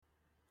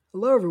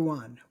Hello,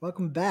 everyone.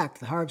 Welcome back to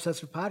the Horror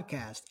Obsessive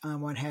Podcast.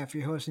 I'm one half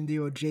your host and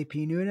duo,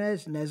 JP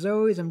Nunez, and as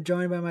always, I'm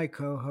joined by my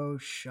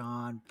co-host,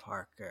 Sean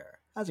Parker.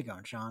 How's it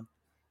going, Sean?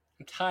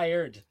 I'm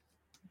tired.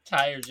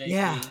 Tired,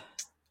 Yeah,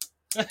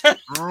 JP.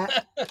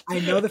 I I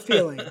know the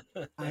feeling.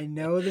 I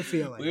know the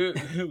feeling.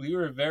 we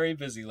were very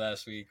busy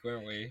last week,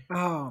 weren't we?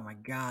 Oh my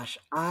gosh,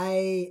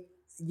 I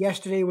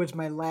yesterday was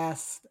my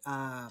last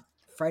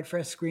Fright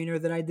Fest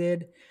screener that I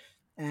did,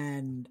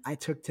 and I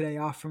took today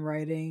off from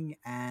writing,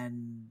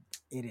 and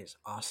it is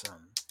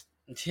awesome.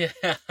 Yeah,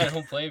 I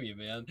don't blame you,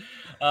 man.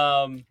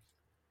 Um,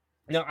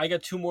 no, I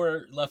got two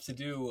more left to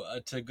do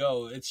to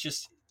go. It's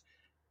just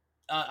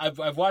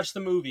I've watched the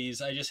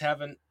movies. I just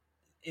haven't.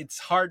 It's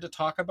hard to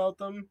talk about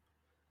them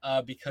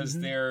because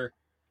Hmm. they're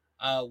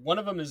one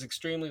of them is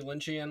extremely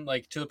Lynchian,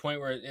 like to the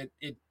point where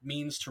it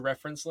means to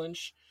reference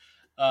Lynch.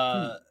 Hmm.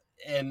 uh,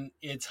 and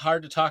it's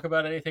hard to talk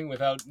about anything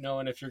without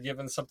knowing if you're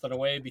giving something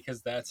away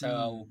because that's Hmm.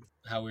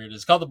 how weird it is.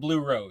 It's called The Blue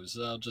Rose.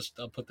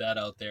 I'll put that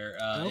out there.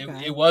 It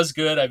Okay. was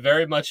good. I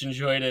very much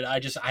enjoyed it.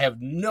 I have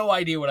no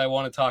idea what I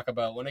want to talk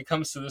about when it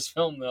comes to this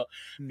film though,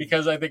 Hmm.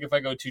 because I think if I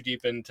go too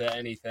deep into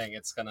anything,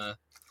 it's gonna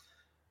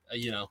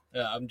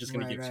I'm just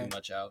gonna Right. give too Right.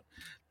 much out.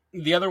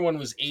 The other one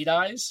was Eight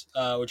Eyes,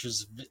 which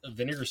was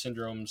Vinegar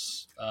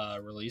Syndrome's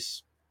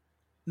release.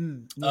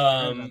 Yeah,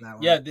 I heard about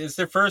that Yeah, one. it's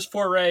their first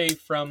foray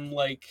from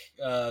like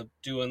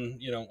doing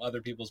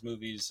other people's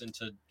movies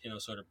into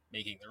sort of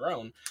making their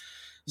own. Hmm.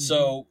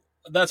 So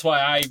that's why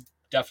I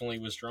definitely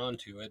was drawn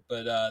to it.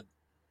 But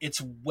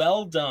it's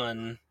well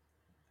done,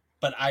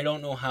 but I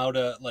don't know how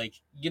to like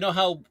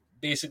how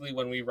basically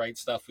when we write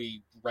stuff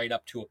we write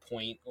up to a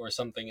point or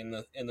something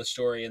in the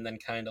story and then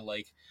kind of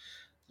like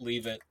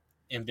leave it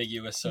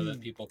ambiguous so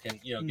that people can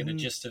get a Mm-hmm.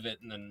 gist of it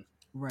and then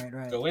Right,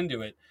 right. go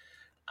into it.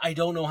 I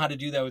don't know how to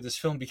do that with this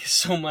film because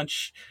so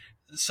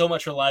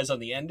much relies on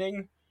the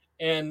ending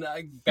and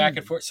back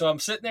and Hmm. forth. So I'm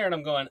sitting there and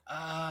I'm going,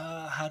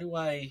 how do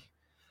I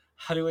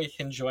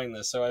conjoin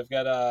this? So Yeah, I've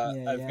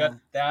got yeah.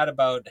 that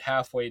about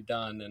halfway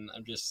done, and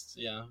I'm just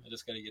I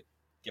just got to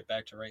get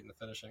back to writing the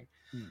finishing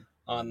Hmm.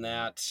 on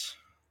that.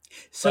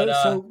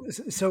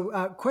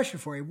 But Question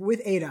for you: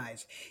 With Eight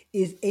Eyes,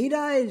 is Eight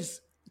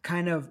Eyes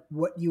kind of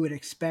what you would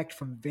expect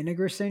from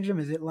Vinegar Syndrome?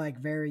 Is it like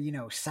very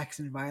sex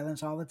and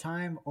violence all the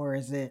time, or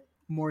is it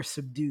more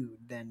subdued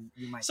than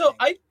you might so think?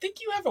 I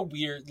think you have a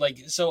weird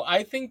so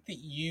I think that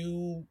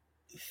you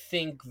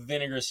think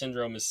Vinegar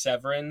Syndrome is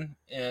Severin,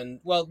 and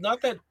well,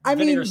 not that I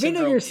Vinegar mean,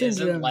 Syndrome Vinegar isn't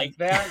Syndrome. like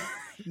that.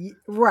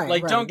 Right,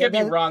 Like, right. don't get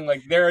me wrong,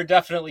 like there are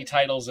definitely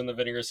titles in the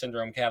Vinegar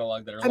Syndrome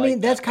catalog that are I like mean,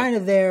 that's that, but kind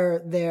of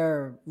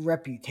their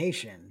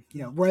reputation,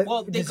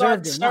 well, they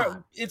got deserved or start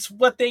not. it's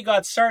what they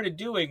got started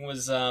doing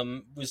was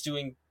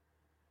doing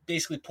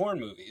basically porn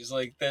movies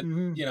like that,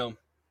 Hmm. you know.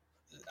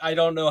 I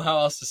don't know how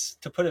else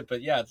to put it,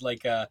 but yeah,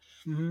 like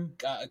Hmm.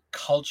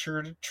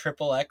 cultured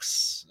triple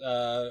X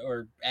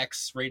or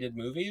X rated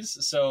movies.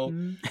 So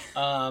Hmm.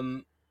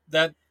 um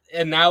that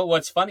and now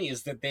what's funny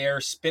is that they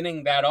are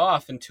spinning that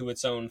off into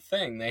its own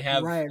thing. They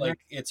have Right, right. like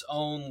its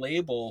own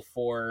label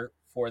for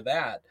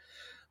that.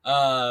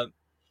 Uh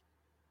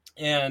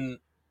and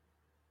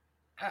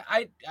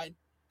I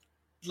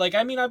like,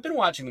 I mean, I've been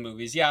watching the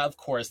movies. Yeah, of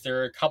course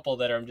there are a couple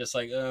that I'm just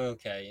like, oh,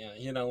 okay,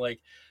 yeah,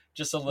 like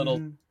just a little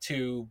Hmm.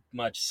 too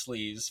much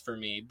sleaze for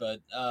me,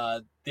 but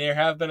there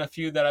have been a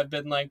few that I've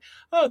been like,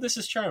 oh, this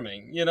is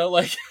charming,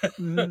 like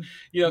Hmm. Right,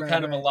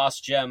 kind of a right.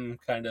 lost gem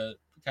kind of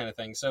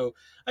thing. So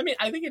I mean,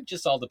 I think it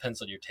just all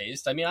depends on your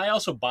taste. I mean, I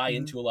also buy Hmm.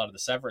 into a lot of the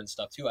Severin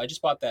stuff too. I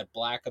just bought that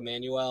Black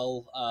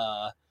Emmanuel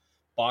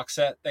box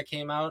set that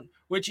came out,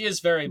 which is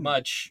very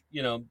much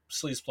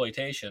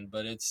sleazeploitation,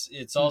 but it's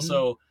Hmm.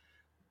 also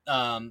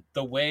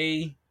the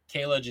way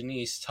Kayla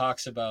Janice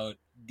talks about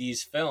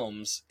these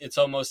films, it's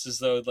almost as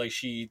though like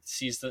she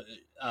sees the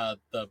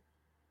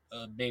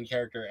main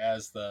character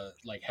as the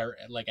like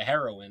a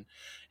heroine,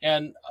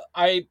 and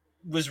I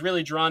was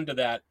really drawn to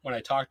that when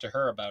I talked to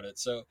her about it.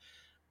 So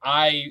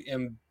I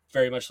am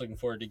very much looking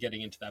forward to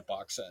getting into that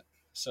box set.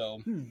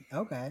 So,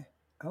 Okay.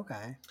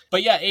 Okay.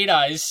 but yeah, Eight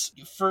Eyes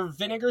for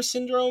Vinegar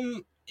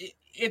Syndrome.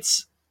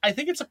 It's I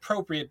think it's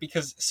appropriate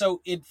because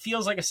so it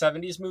feels like a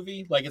 '70s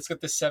movie. Like it's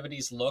got this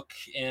 '70s look,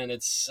 and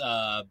it's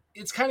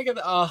kind of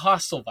got a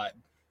hostile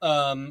vibe.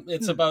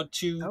 It's Hmm. about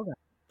two Okay.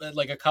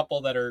 like a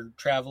couple that are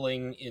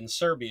traveling in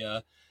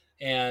Serbia,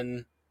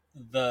 and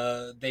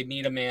they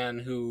meet a man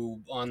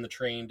who on the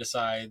train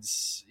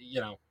decides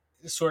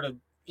sort of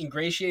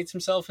ingratiates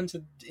himself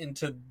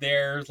into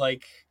their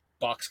like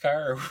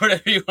boxcar or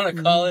whatever you want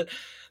to call Hmm. it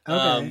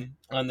Okay.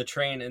 on the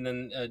train, and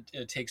then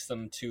it takes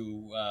them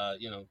to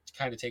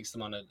kind of takes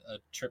them on a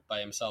trip by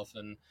himself,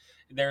 and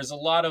there's a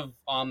lot of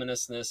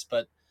ominousness,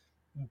 but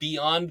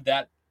beyond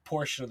that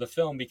portion of the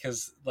film,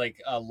 because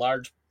like a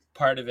large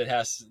part of it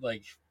has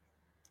like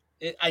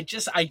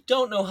I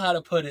don't know how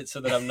to put it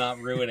so that I'm not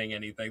ruining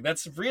anything.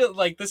 That's real.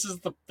 Like this is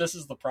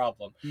the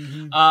problem.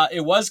 Hmm.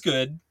 It was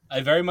good.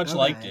 I very much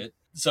liked Okay. it.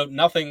 So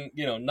nothing,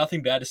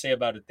 nothing bad to say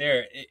about it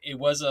there. It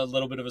was a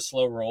little bit of a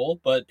slow roll,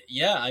 but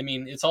yeah, I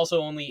mean, it's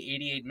also only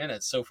 88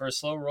 minutes. So for a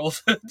slow roll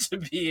to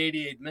be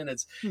 88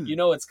 minutes, Hmm.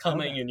 it's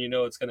coming, Okay. and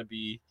it's going to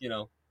be,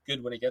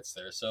 good when it gets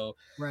there. So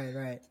Right.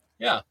 Right.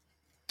 yeah.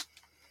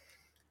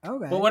 But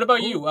Okay. what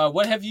about you? Cool.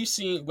 What have you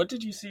seen? What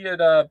did you see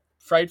at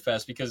Fright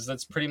Fest? Because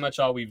that's pretty much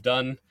all we've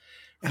done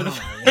for the,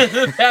 Oh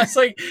the past,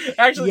 like,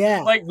 actually,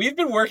 yeah. like, we've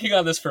been working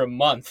on this for a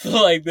month.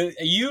 Like,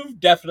 you've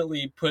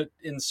definitely put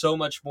in so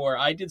much more.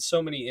 I did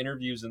so many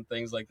interviews and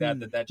things like that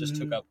Hmm. that just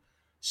took Hmm. up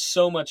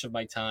so much of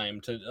my time.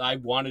 I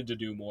wanted to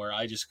do more.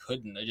 I just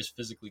couldn't. I just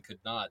physically could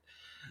not.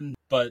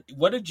 But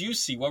what did you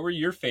see? What were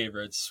your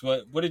favorites?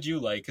 What did you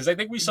like? Because I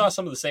think we saw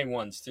some of the same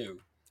ones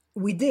too.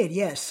 We did,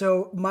 yes.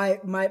 So my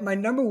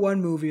number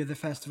one movie of the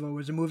festival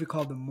was a movie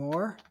called The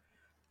Moor.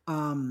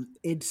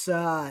 It's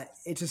a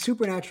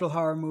supernatural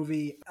horror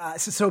movie.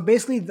 So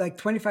basically, like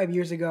 25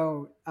 years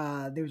ago,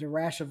 there was a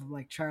rash of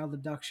like child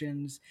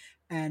abductions,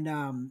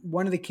 and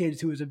one of the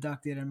kids who was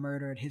abducted and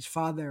murdered, his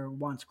father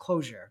wants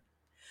closure.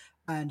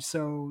 And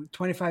so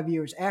 25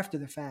 years after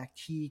the fact,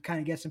 he kind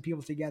of gets some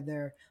people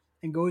together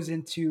and goes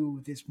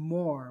into this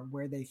moor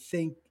where they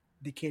think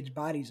the kids'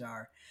 bodies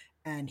are.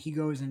 And he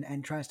goes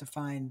and tries to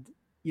find,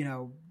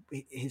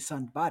 his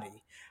son's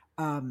body.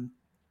 Um,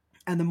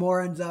 and the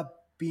moor ends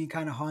up being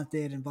kind of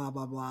haunted and blah,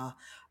 blah, blah.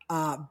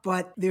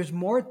 But there's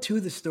more to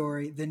the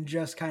story than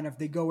just kind of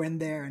they go in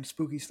there and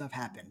spooky stuff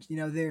happens.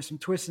 There's some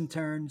twists and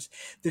turns.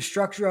 The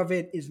structure of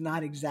it is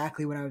not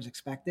exactly what I was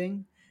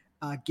expecting,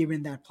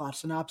 given that plot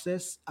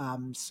synopsis.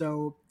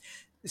 So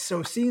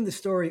seeing the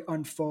story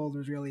unfold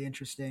was really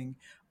interesting.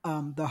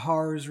 The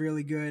horror is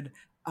really good.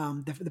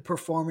 The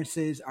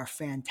performances are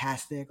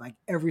fantastic. Like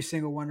every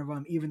single one of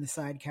them, even the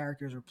side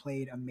characters are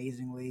played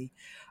amazingly.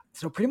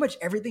 So pretty much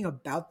everything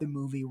about the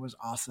movie was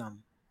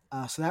awesome.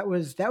 So that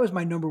was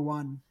my number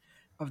one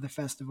of the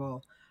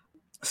festival.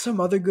 Some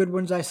other good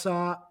ones I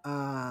saw,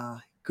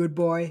 Good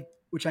Boy,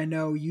 which I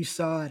know you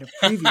saw at a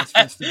previous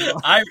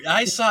festival.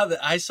 I saw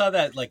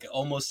that like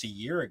almost a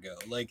year ago.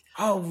 Like,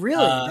 Oh,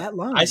 really? That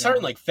long I saw it in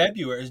ago? like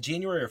February, it was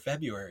January or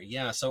February.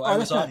 Yeah, so I Oh,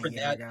 was that's not a offered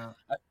year that. ago.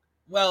 Uh,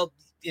 Well,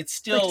 it's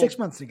It's like still 6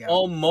 months ago.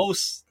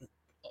 almost.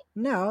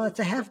 No,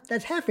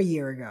 that's half a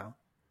year ago.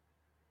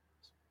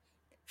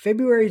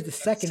 February is the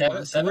second seven month.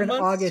 We're seven in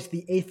months. August,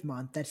 the eighth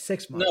month. That's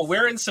six No, months.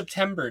 we're in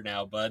September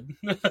now, bud.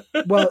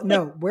 Well,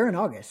 no, we're in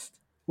August.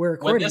 We're when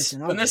recording this this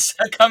in when August.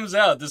 this comes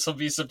out, this will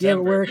be Yeah, but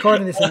September. we're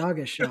recording this in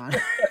August, Sean.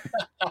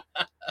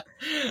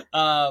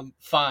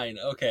 Fine,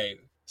 okay,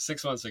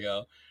 6 months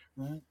ago.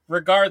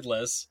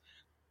 Regardless,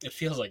 it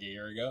feels like a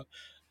year ago.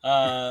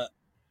 Uh,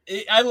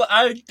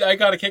 I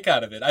got a kick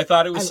out of it. I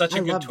thought it was such I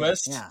a good loved it.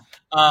 twist. Yeah.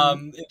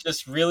 Mhm. It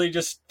just really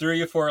just threw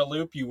you for a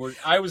loop.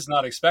 I was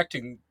not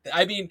expecting.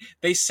 I mean,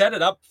 they set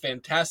it up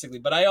fantastically,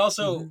 but I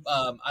also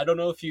Mhm. I don't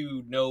know if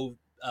you know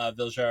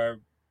Viljar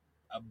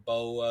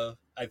Boa,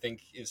 I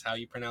think is how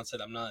you pronounce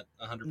it. I'm not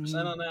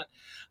 100% Mhm. on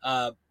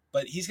that.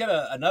 But he's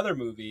got another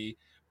movie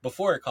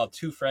before it called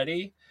Two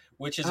Freddy,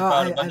 which is Oh,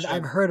 about a I've bunch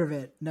I've of. heard of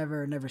it.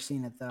 Never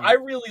seen it I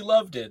though. really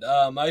loved it.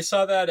 I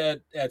saw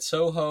that at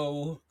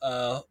Soho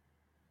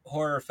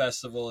Horror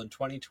Festival in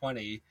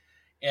 2020,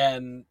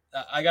 and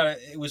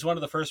it was one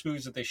of the first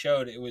movies that they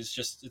showed.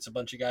 It's a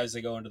bunch of guys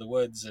that go into the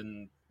woods,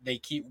 and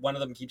one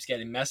of them keeps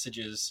getting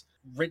messages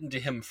written to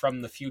him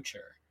from the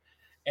future,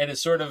 and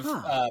it's sort of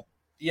Huh.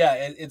 yeah,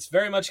 it's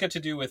very much got to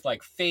do with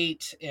like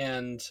fate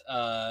and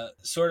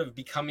sort of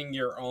becoming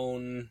your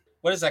own.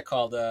 What is that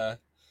called?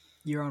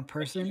 Your own When you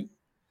person?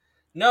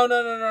 no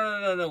no no no no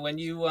no no when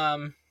you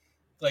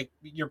like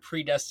you're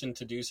predestined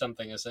to do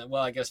something, isn't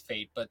well, I guess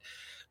fate, but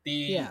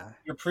Yeah.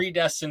 you're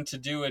predestined to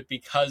do it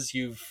because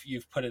you've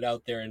put it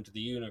out there into the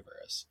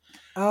universe.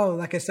 Oh,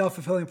 like a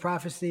self-fulfilling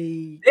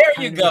prophecy There you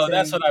kind of a go.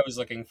 That's thing. what I was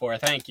looking for.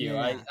 Thank you.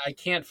 I, Yeah. I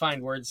can't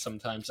find words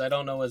sometimes. I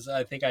don't know. As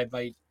I think I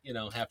might,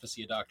 have to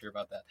see a doctor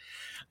about that.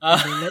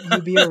 They let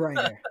you be a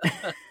writer.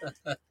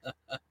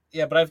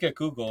 Yeah, but I've got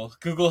Google.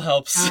 Google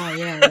helps. Ah,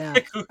 yeah,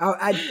 yeah. Oh,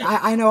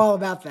 I know all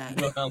about that.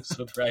 Google helps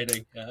with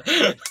writing.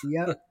 Yeah.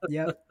 Yep,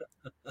 yep.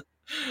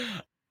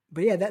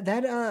 But yeah,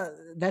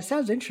 that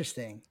sounds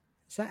interesting.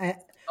 So,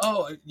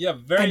 Oh, yeah.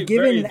 and Very, very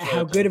given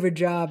how good enjoyable. of a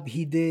job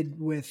he did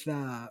with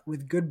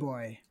Good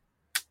Boy,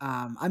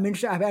 I'm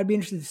interested. I'd be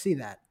interested to see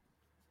that.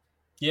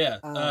 Yeah.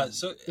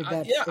 So If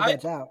yeah, if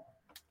that's out,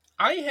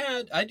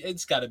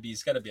 it's got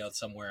to be out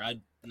somewhere.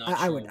 I'm not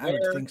I sure would I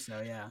would where, think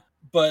so. Yeah.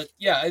 but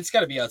yeah, it's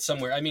got to be out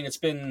somewhere. I mean, it's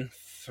been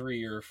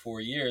 3 or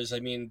 4 years. I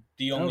mean,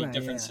 the only Okay.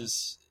 difference Yeah.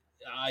 is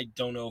I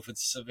don't know if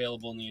it's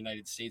available in the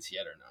United States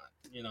yet or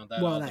not.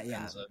 That Well, all that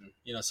yeah depends on,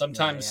 yeah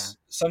yeah.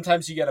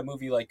 sometimes you get a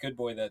movie like Good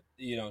Boy that,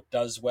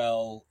 does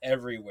well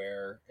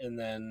everywhere, and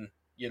then,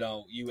 you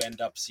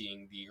end up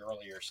seeing the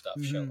earlier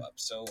stuff show Hmm. up.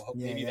 So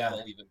Yeah maybe yeah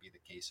that'll even be the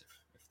case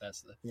if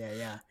that's the, yeah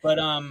yeah. but,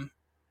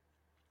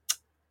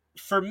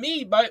 for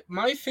me,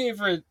 my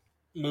favorite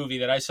movie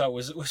that I saw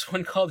was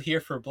one called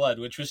Here for Blood,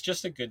 which was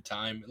just a good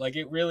time. Like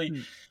it really,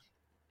 Hmm.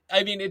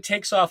 I mean, it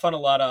takes off on a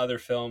lot of other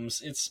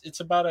films. It's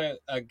about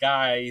a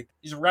guy.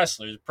 He's a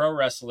wrestler, he's a pro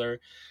wrestler,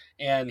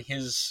 and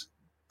his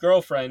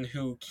girlfriend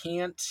who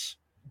can't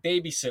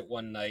babysit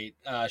one night.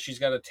 She's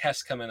got a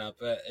test coming up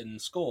in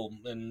school,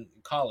 in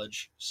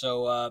college.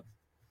 So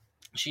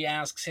she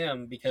asks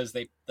him, because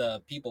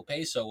the people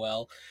pay so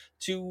well,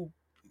 to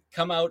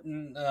come out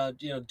and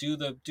do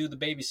the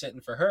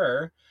babysitting for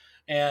her,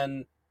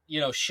 and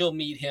she'll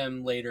meet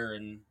him later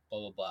and blah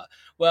blah blah.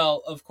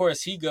 Well, of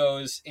course he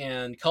goes,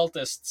 and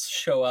cultists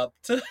show up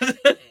to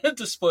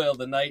to spoil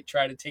the night,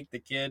 try to take the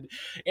kid,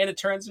 and it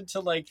turns into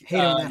like Hate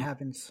when that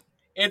happens.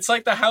 it's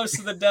like the House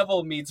of the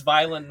Devil meets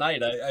Violent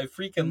Night. I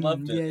freaking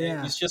loved it. Yeah.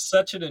 It was just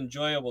such an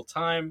enjoyable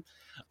time.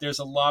 There's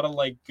a lot of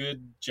like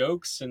good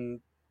jokes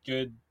and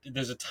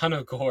there's a ton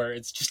of gore.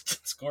 It's just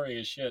it's gory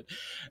as shit.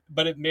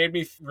 But it made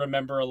me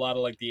remember a lot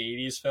of like the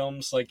 80s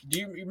films. Like, do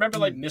you remember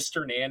like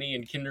Mr. Nanny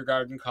and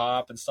Kindergarten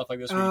Cop and stuff like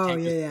this, where you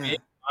take this big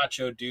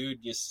macho dude,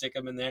 you stick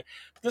him in there?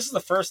 But this is the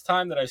first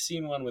time that I've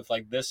seen one with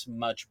like this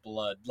much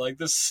blood. Like,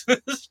 this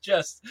is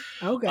just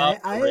okay.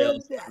 I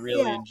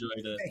really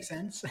enjoyed it. Makes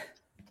sense.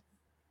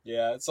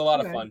 Yeah, it's a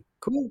lot of fun.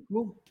 Cool.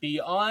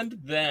 Beyond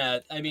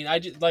that, I mean,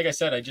 like I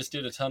said, I just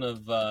did a ton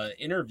of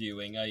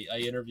interviewing. I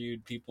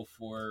interviewed people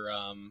for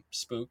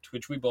Spooked,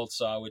 which we both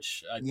saw,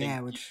 which I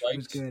think which you liked.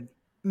 was good.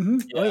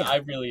 Yeah,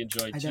 I really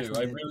enjoyed too.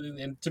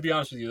 And to be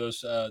honest with you,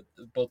 those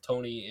both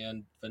Tony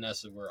and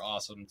Vanessa were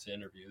awesome to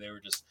interview. They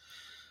were just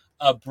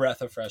a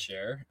breath of fresh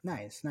air.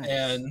 Nice.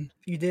 And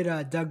you did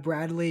Doug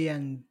Bradley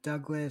and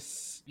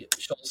Douglas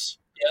Schultz.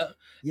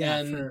 Yeah,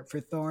 and for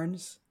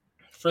Thorns.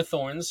 For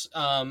Thorns.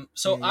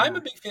 So I'm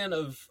a big fan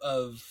of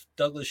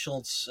Douglas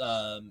Schultz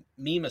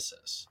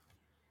Mimesis.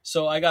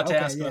 So I got to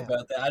ask him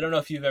about that. I don't know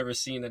if you've ever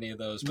seen any of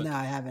those, but no,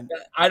 I haven't.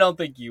 I don't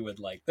think you would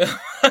like them.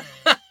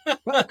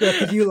 Well, good,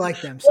 because you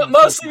like them. So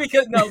mostly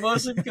because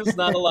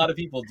not a lot of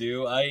people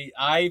do.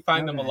 I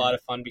find them a lot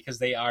of fun because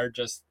they're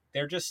just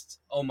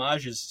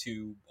homages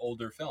to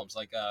older films.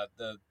 Like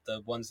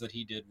the ones that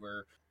he did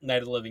were Night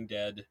of the Living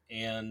Dead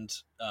and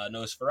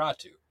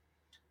Nosferatu.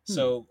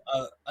 So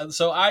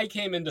I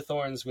came into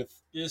Thorns with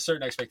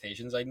certain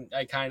expectations.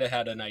 I kind of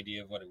had an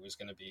idea of what it was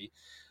going to be.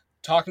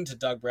 Talking to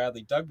Doug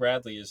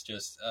Bradley is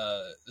just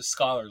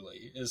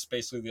scholarly, is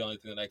basically the only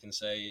thing that I can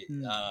say.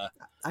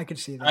 I could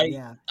see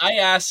that. I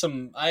asked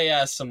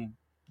some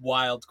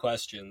wild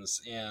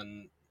questions,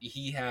 and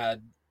he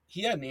had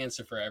an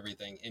answer for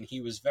everything, and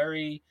he was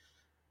very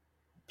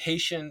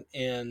patient,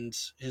 and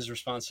his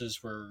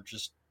responses were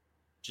just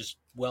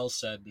well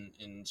said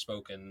and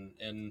spoken,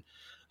 and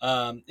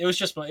it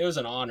was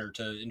an honor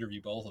to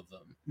interview both of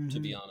them, to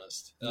be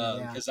honest,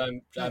 because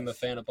I'm a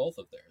fan of both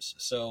of theirs.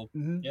 So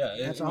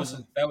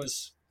awesome. That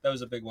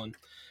was a big one.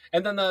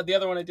 And then the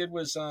other one I did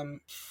was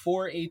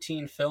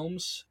 418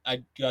 Films.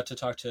 I got to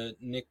talk to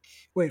Nick.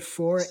 Wait,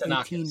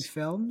 418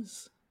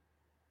 Films?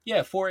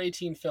 Yeah,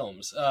 418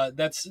 Films.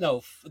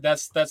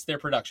 That's their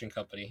production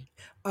company.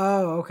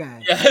 Oh,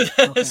 okay. Yeah.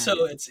 Okay.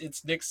 So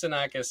it's Nick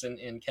Sinakis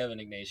and Kevin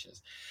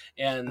Ignatius,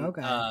 and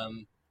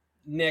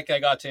Nick I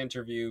got to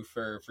interview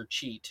for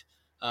Cheat.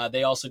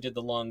 They also did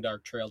The Long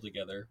Dark Trail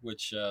together,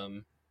 which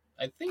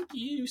I think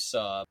you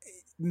saw.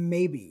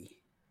 Maybe.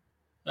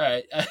 All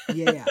right.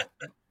 Yeah.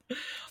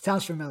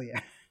 Sounds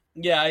familiar.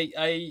 Yeah,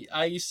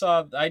 I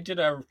saw. I did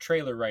a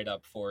trailer write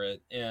up for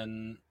it,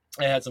 and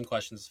I had some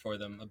questions for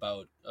them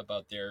about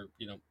their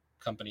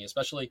company,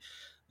 especially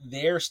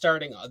they're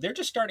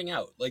just starting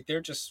out. Like,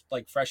 they're just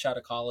like fresh out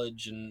of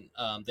college, and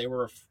they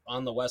were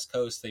on the West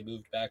Coast. They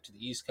moved back to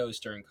the East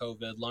Coast during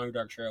COVID. Long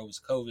Dark Trail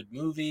was a COVID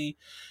movie,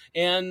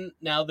 and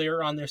now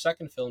they're on their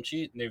second film,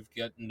 Cheat, and they've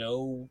got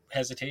no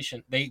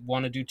hesitation. They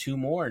want to do 2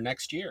 more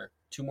next year,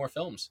 2 more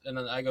films, and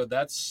then I go,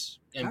 that's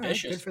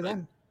ambitious. Right, good for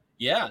them.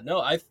 Yeah, no,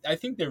 I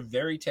think they're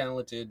very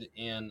talented,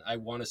 and I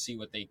want to see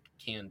what they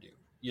can do.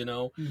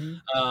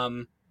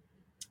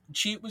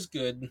 Cheat was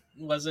good. It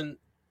wasn't,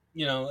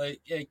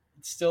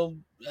 still,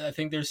 I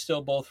think they're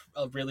still both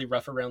really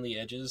rough around the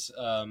edges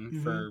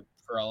for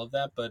all of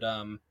that, but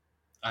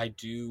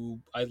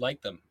I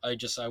like them.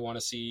 I want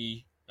to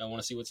see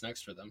what's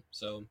next for them.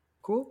 So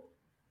cool.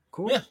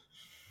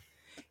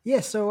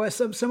 Yeah. So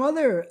some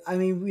other. I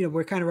mean,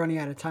 we're kind of running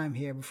out of time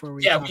here before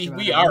we.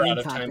 We are out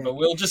of time, but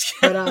we'll just.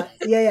 But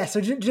yeah.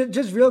 So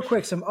just real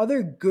quick, some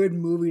other good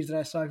movies that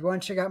I saw. If you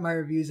want to check out my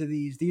reviews of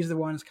these are the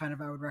ones kind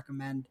of I would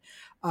recommend.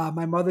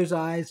 My Mother's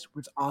Eyes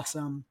was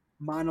awesome.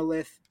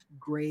 Monolith,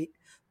 great.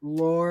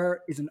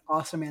 Lore is an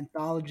awesome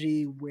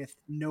anthology with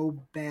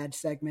no bad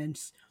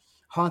segments.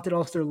 Haunted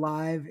Ulster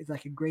Live is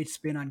like a great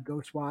spin on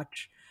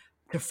Ghostwatch.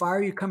 To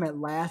Fire You Come at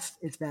Last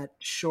is that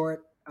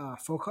short.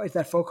 It's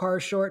that folk horror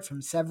short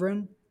from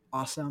Severin,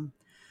 awesome.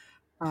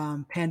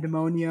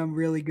 Pandemonium,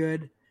 really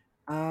good.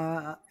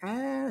 And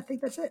I think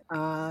that's it.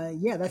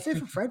 That's it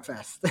for Fred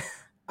Fest.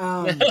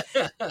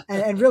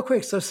 And real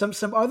quick, so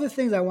some other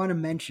things I want to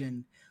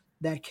mention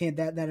that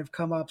have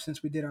come up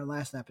since we did our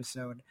last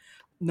episode.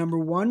 Number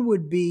one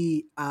would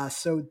be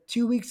so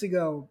 2 weeks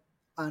ago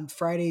on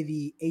Friday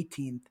the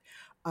 18th,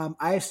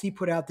 IFC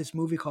put out this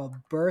movie called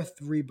Birth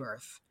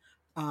Rebirth.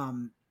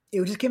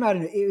 It just came out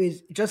and it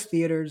was just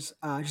theaters,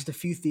 just a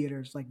few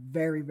theaters, like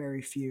very,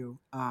 very few.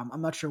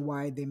 I'm not sure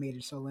why they made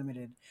it so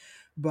limited,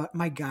 but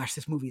my gosh,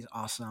 this movie is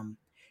awesome.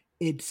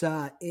 It's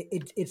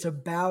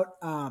about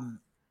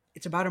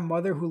a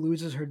mother who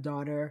loses her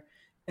daughter,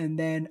 and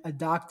then a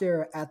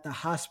doctor at the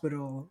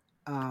hospital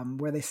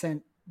where they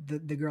sent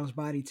the girl's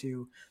body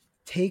to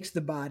takes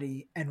the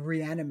body and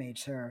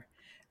reanimates her,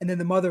 and then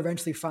the mother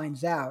eventually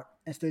finds out,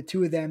 and so the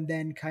two of them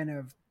then kind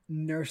of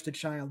nurse the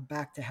child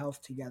back to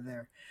health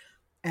together.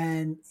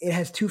 And it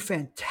has two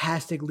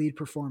fantastic lead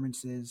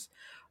performances.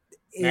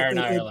 Marin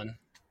It Ireland.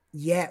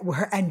 yeah,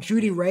 and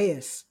Judy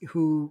Reyes,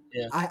 who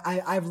Yeah.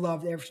 I've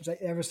loved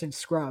ever since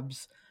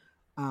Scrubs.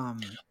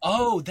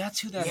 Oh,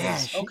 that's who that Yeah,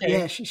 is.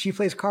 Okay. she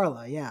plays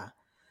Carla. Yeah,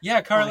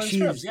 Yeah, Carlin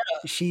Scrubs. she's Yeah.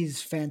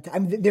 she's fantastic. I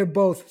mean, they're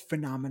both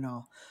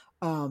phenomenal.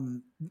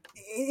 Um,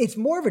 it's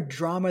more of a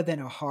drama than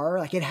a horror.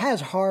 Like it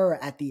has horror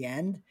at the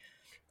end.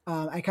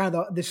 I kind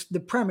of the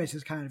premise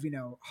is kind of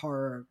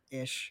horror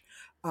ish,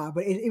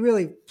 but it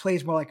really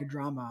plays more like a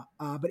drama.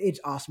 But it's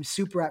awesome,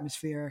 super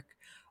atmospheric,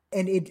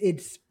 and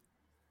it's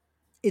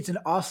an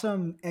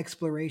awesome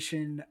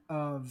exploration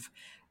of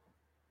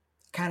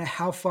kind of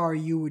how far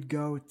you would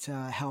go to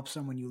help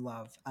someone you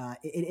love.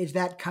 It's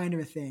that kind of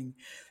a thing,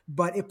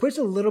 but it puts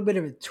a little bit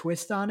of a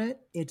twist on it.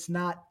 It's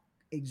not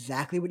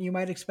exactly what you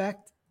might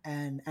expect,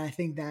 and I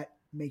think that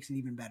makes it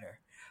even better.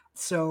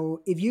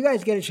 So if you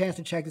guys get a chance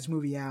to check this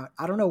movie out,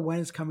 I don't know when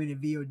it's coming to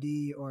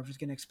VOD or if it's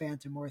going to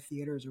expand to more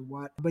theaters or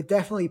what, but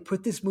definitely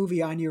put this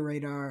movie on your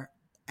radar.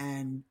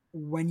 And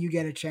when you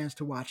get a chance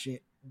to watch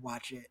it,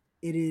 watch it.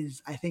 It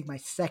is, I think, my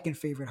second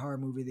favorite horror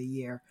movie of the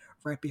year,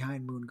 right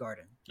behind Moon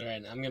Garden. All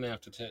right, I'm gonna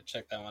have to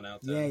check that one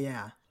out. Then.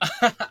 Yeah.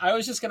 I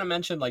was just gonna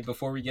mention, like,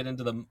 before we get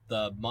into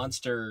the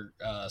Monster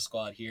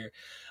Squad here,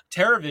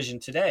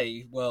 TerrorVision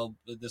today. Well,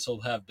 this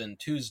will have been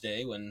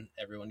Tuesday when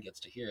everyone gets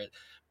to hear it,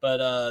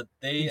 but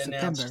they in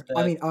announced September.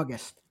 That... I mean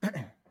August.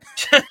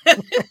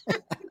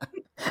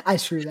 I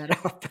screwed that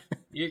up.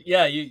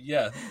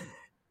 Yeah.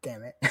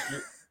 Damn it.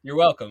 You're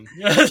welcome.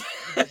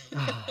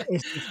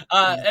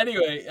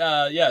 Anyway,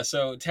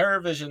 so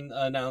TerrorVision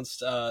announced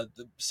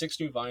the 6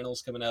 new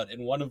vinyls coming out,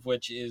 and one of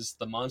which is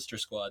the Monster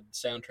Squad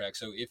soundtrack.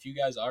 So if you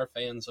guys are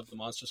fans of the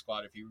Monster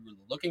Squad, if you're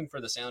looking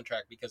for the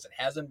soundtrack, because it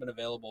hasn't been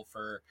available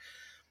for,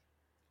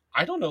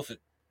 I don't know if it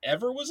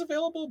ever was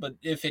available, but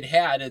if it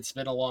had, it's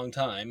been a long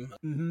time.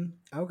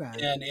 Mm-hmm. Okay.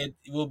 And it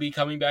will be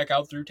coming back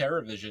out through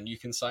TerrorVision. You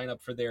can sign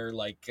up for their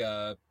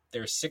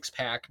their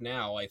 6-pack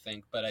now, I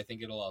think, but I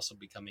think it'll also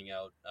be coming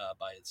out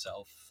by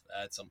itself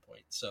at some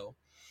point. So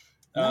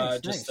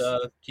nice.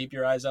 Keep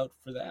your eyes out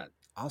for that.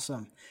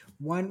 Awesome.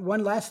 One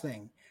last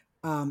thing.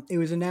 It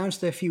was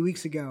announced a few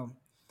weeks ago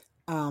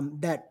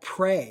that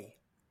Prey,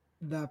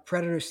 the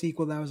Predator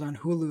sequel that was on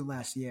Hulu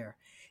last year,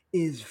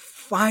 is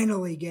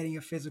finally getting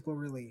a physical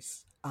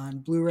release on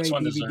Blu-ray,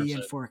 DVD,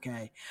 and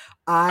 4K.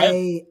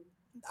 I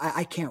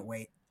can't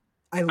wait.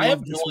 I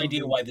have no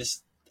idea why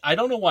this... I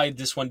don't know why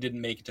this one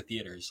didn't make it to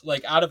theaters.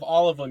 Like, out of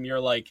all of them, you're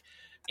like,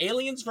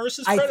 Aliens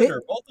versus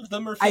Predator. Both of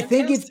them are fantastic. I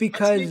think it's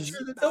because... Sure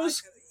that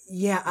those...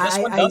 this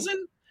one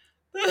doesn't?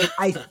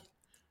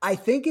 I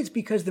think it's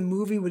because the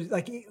movie was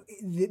like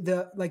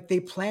they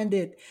planned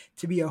it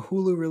to be a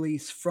Hulu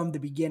release from the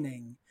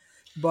beginning,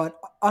 but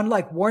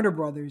unlike Warner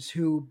Brothers,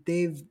 who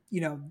they've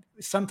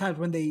sometimes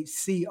when they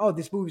see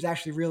this movie is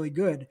actually really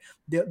good,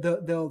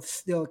 they'll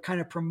kind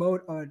of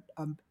promote a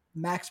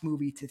Max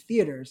movie to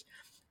theaters.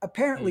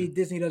 Apparently,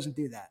 Disney doesn't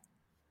do that.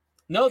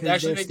 No,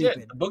 actually they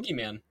did. The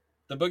Boogeyman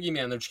that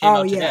just came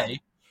out today.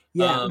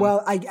 Yeah,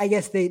 well, I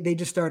guess they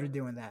just started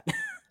doing that.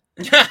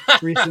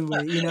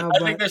 Recently, I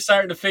think they're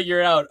starting to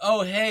figure out,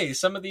 hey,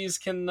 some of these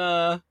can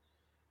can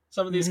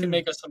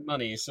make us some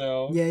money.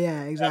 So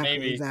yeah, exactly,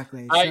 maybe.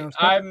 Exactly.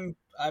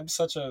 I'm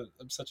such a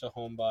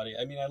homebody.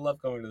 I mean, I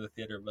love going to the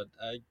theater, but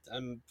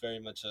I'm very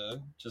much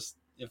just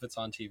if it's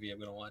on TV, I'm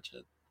going to watch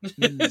it.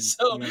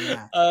 So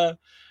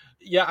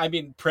I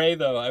mean, Prey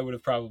though, I would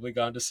have probably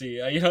gone to see.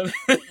 Definitely.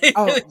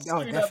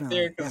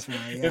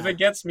 If it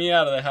gets me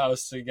out of the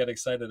house to get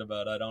excited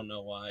about, I don't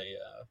know why.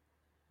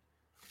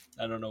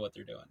 I don't know what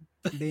they're doing.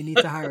 They need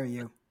to hire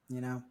you,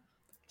 That's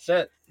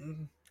it.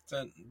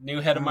 New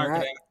head of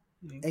marketing.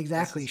 Right.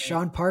 Exactly.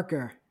 Sean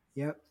Parker.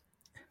 Yep.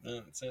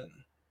 That's it.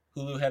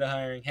 Hulu head of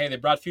hiring. Hey, they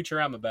brought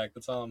Futurama back.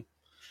 That's all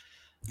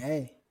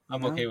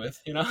I'm okay with,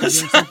 Doing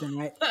something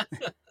right.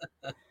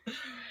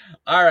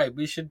 All right,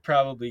 we should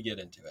probably get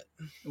into it.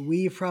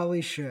 We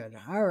probably should.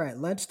 All right,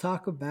 let's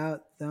talk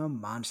about the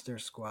Monster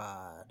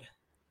Squad.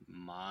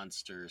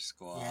 Monster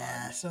Squad.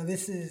 Yeah, so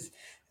this is,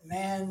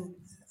 man,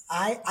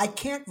 I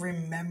can't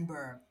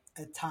remember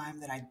a time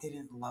that I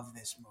didn't love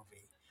this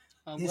movie.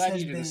 I'm glad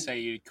you didn't say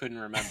you couldn't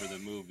remember the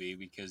movie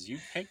because you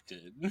picked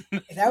it.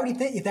 Is that what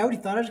you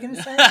thought I was going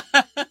to say?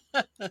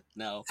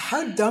 No.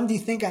 How dumb do you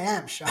think I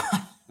am, Sean?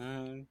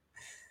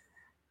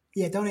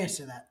 Yeah, don't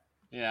answer that.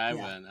 Yeah, I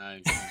win.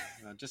 I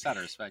just out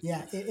of respect.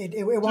 Yeah,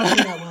 it won't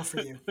turn out well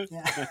for you.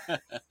 Yeah.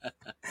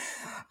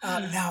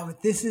 No,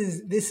 but this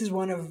is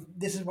one of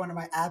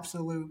my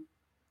absolute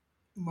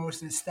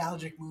most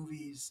nostalgic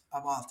movies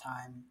of all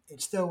time.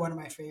 It's still one of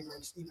my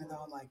favorites, even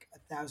though I'm like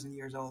 1,000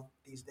 years old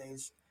these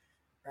days,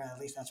 or at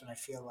least that's what I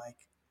feel like.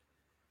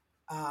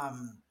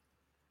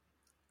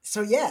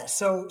 So yeah,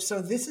 so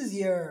this is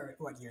your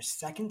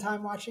second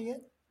time watching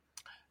it?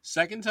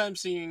 Second time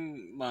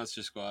seeing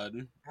Monster Squad.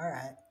 All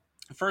right.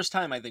 First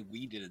time I think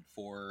we did it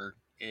for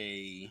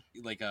a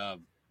like a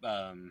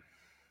um,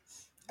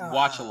 Oh,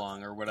 watch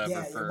along or yeah, whatever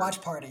yeah, for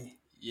watch party.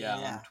 Yeah, yeah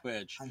on yeah,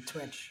 Twitch. on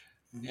Twitch.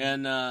 Hmm.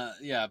 And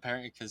yeah,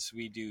 apparently because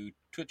we do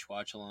Twitch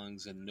watch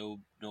alongs and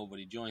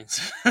nobody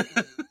joins.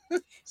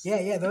 Yeah,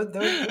 yeah, those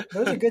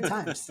are good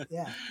times.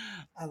 Yeah,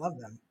 I love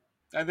them.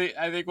 I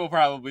think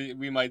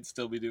we might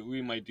still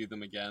we might do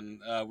them again.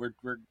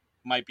 We're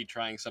might be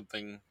trying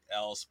something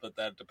else, but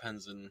that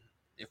depends on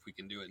if we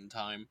can do it in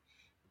time.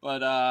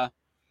 But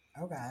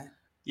Okay.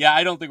 yeah,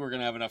 I don't think we're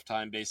gonna have enough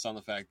time based on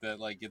the fact that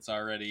like it's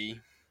already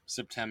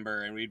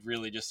September and we'd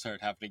really just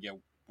start having to get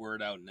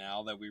word out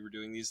now that we were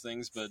doing these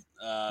things. But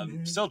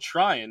Hmm. still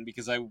trying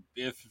because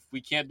if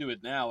we can't do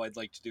it now, I'd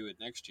like to do it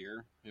next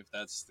year if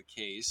that's the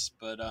case.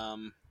 But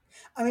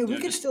I mean, we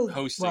could just still.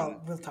 hosting.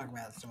 Well, we'll talk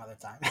about it some other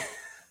time.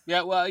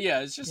 Yeah, well,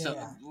 yeah, it's just Yeah,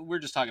 yeah. we're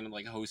just talking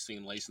like hosting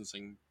and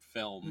licensing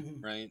film,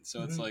 Hmm. right?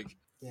 So it's Hmm. like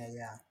Yeah,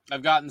 yeah.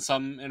 I've gotten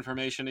some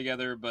information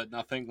together, but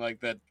nothing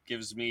like that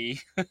gives me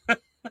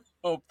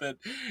hope that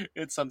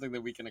it's something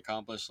that we can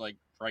accomplish like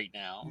right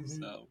now. Hmm.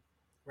 So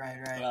Right,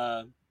 right.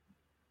 uh,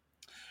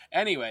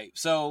 anyway,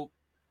 so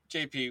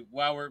JP,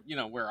 while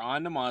we're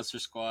on the Monster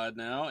Squad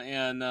now,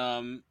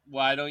 and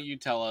why don't you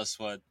tell us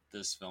what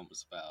this film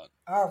is about?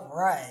 All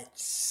right.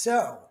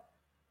 So,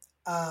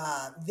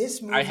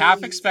 this I half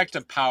movie. expect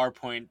a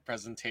PowerPoint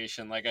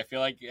presentation. Like I feel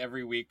like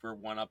every week we're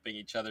one upping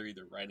each other,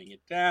 either writing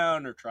it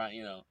down or trying.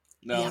 Yeah,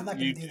 No, I'm not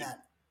going to do that.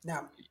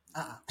 No.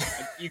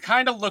 you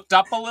kind of looked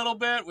up a little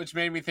bit, which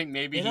made me think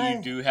maybe Did you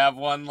I? do have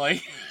one.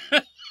 Like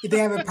Did they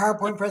have a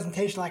PowerPoint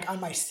presentation like on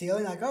my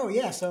ceiling? Like, oh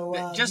yeah, so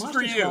just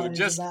for Monster you, Squad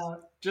is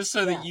about. just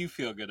so that Yeah. you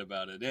feel good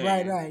about it.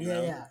 Right, Hey, right.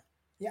 Yeah, yeah.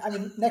 Yeah, I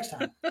mean, next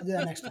time. I'll do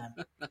that next time.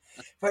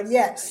 But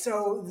yeah,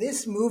 so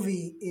this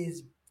movie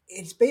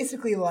it's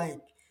basically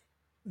like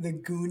the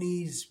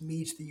Goonies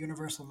meets the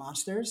Universal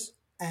Monsters.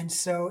 And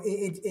so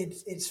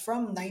it's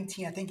from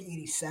 19, I think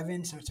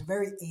 87. So it's a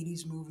very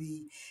 80s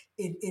movie.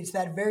 It's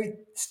that very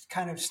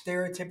kind of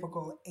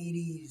stereotypical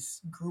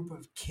 80s group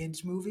of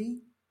kids movie,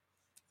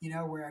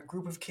 where a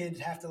group of kids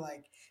have to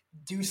like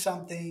do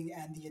something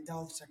and the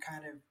adults are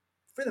kind of,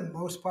 for the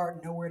most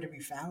part, nowhere to be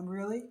found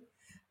really.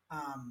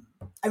 um,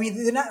 I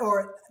mean, they're not,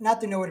 or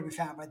not they're nowhere to be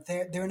found, but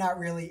they're not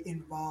really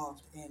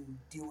involved in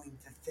doing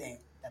the thing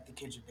that the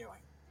kids are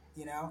doing,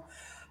 you know.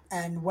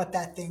 And what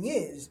that thing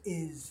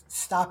is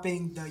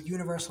stopping the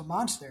Universal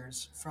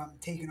monsters from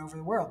taking over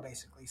the world,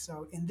 basically.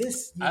 So in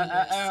this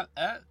universe,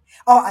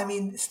 oh, I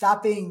mean,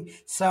 stopping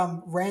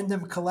some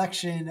random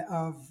collection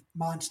of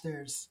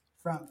monsters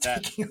from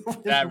that taking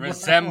over that the world.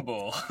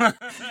 resemble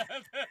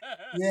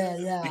Yeah,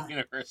 the yeah.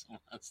 Universal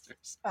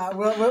monsters.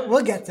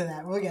 We'll get to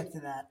that. We'll get to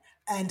that.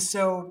 And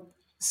so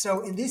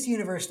in this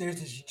universe, there's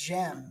this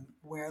gem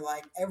where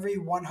like every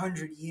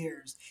 100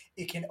 years,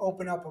 it can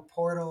open up a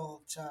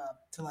portal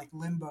to like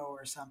limbo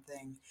or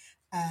something,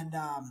 and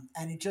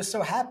it just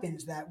so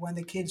happens that when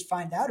the kids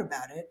find out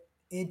about it,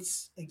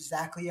 it's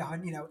exactly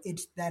 100.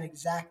 It's that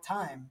exact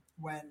time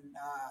when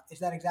it's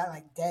that exact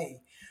like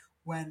day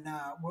when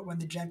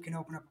the gem can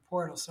open up a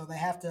portal. So they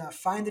have to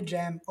find the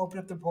gem, open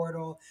up the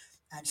portal,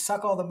 and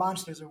suck all the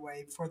monsters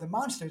away before the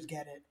monsters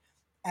get it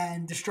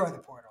and destroy the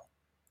portal.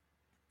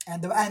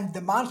 And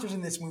the monsters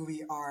in this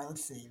movie are,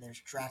 let's see, there's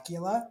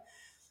Dracula,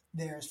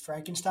 there's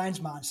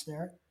Frankenstein's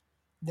monster,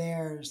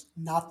 there's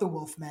not the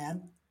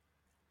Wolfman,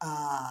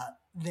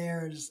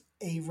 there's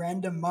a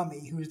random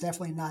mummy who is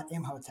definitely not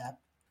Imhotep,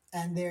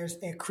 and there's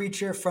a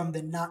creature from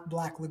the Not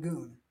Black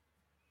Lagoon.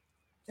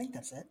 I think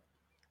that's it.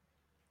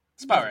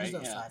 It's Yeah, about there's right.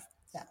 those Yeah. five.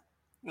 Yeah,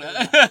 there you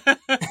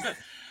go.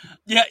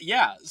 Yeah,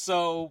 yeah.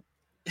 So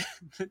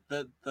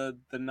the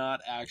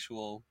not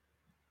actual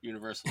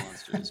Universal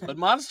monsters, but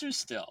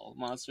monsters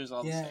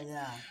all the Yeah, same.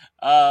 yeah.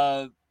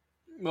 Uh,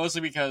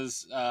 Mostly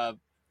because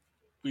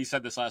we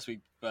said this last week,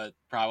 but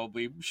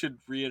probably should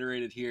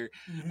reiterate it here.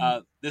 Hmm.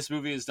 This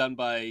movie is done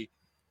by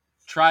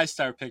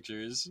TriStar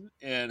Pictures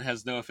and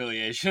has no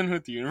affiliation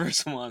with the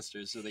Universal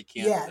monsters, so they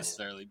can't Yes.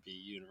 necessarily be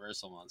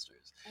Universal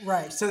monsters.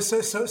 Right.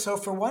 So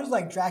for ones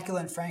like Dracula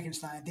and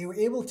Frankenstein, they were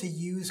able to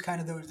use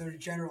kind of those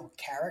general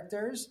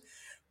characters,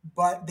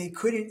 but they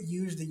couldn't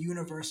use the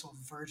universal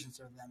versions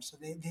of them. So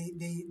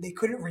they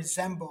couldn't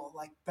resemble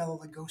like Bela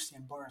Lugosi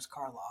and Boris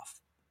Karloff.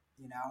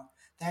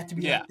 They had to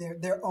be Yeah,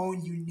 like their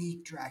own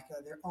unique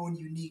Dracula, their own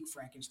unique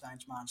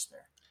Frankenstein's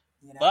monster.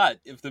 You know. but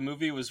if the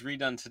movie was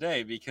redone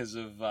today because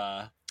of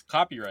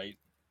copyright,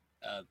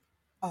 uh,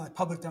 Oh,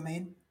 public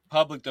domain.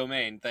 public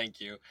domain,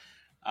 thank you,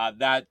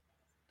 that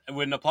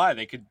wouldn't apply.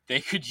 They could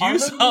Are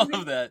use those all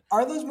movies? of that.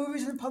 Are those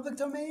movies in public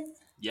domain?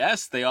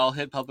 Yes, they all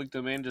hit public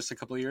domain just a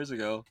couple of years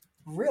ago,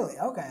 Really?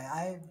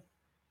 Okay.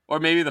 or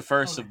maybe the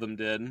first Okay. of them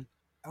did.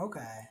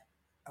 Okay.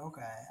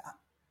 Okay.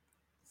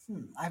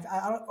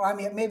 I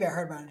mean, maybe I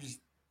heard about it, and just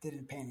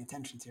didn't pay any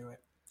attention to it.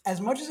 As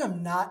much as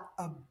I'm not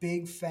a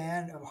big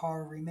fan of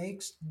horror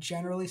remakes,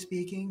 generally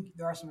speaking,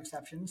 there are some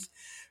exceptions,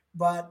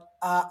 but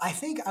I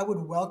think I would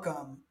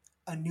welcome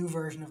a new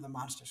version of the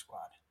Monster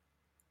Squad.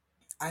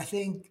 I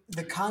think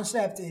the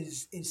concept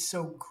is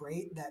so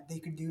great that they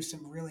could do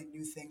some really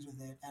new things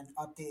with it and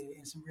update it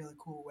in some really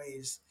cool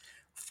ways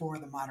for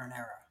the modern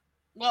era.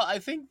 Well, I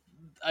think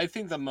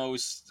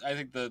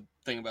the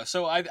thing about,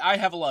 so I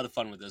have a lot of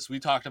fun with this. We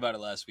talked about it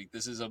last week.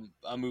 This is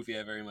a movie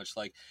I very much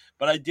like,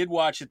 but I did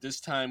watch it this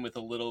time with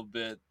a little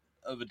bit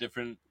of a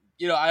different.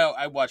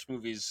 I watch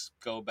movies,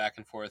 go back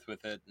and forth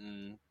with it,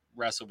 and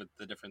wrestle with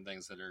the different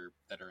things that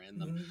are in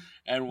them. Mm-hmm.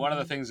 And one of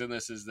the Mm-hmm. things in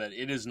this is that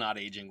it is not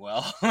aging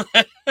well.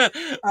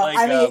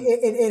 I mean,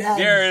 it has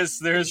there is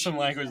some issues,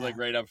 language yeah. like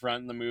right up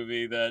front in the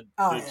movie that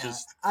Oh it yeah,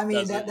 just I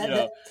mean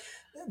doesn't.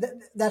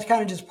 that's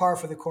kind of just par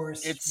for the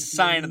course. It's with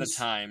sign of the 80s.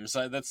 times.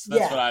 That's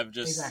Yeah, what I've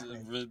just exactly.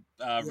 Yeah,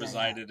 yeah.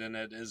 resided in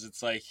it. Is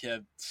it's like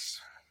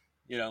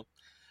you know,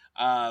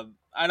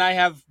 and I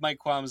have my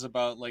qualms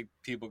about like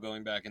people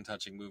going back and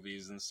touching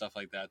movies and stuff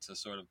like that to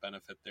sort of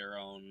benefit their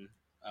own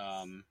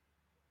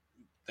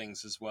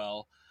things as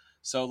well.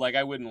 So like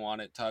I wouldn't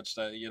want it touched.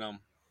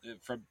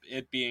 From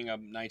it being a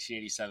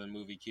 1987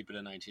 movie, keep it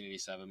a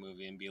 1987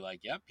 movie and be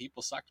like, yeah,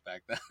 people sucked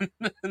back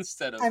then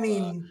instead of I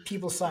mean,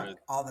 people sort suck of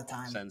all the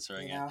time,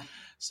 censoring you it. know.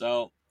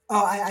 So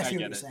Oh, I I see what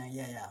get you're it. saying.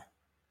 Yeah,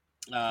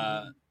 yeah.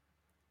 Uh, Mhm.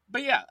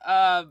 but yeah,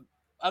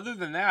 other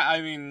than that,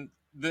 I mean,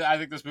 I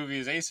think this movie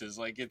is aces.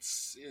 Like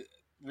it's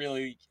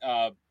really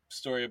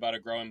story about a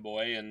growing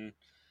boy and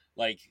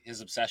like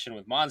his obsession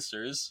with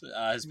monsters.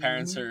 His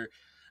parents Mhm. are.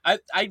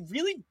 I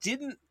really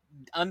didn't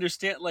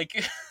understand like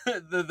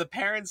the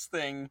parents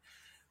thing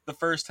the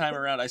first time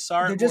around. I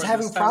saw They're it just more this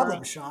having time around.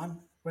 problems, Sean.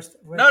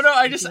 No, no,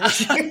 I What's just your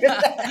issue with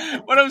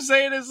that? what I'm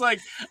saying is like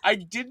I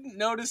didn't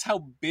notice how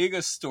big a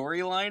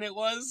storyline it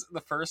was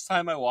the first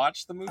time I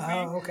watched the movie.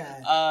 Oh,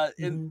 okay.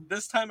 And Hmm.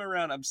 this time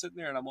around, I'm sitting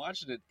there and I'm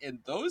watching it, and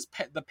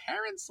the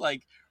parents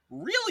like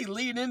really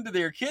lean into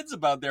their kids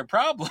about their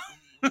problems.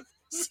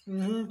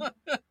 Hmm.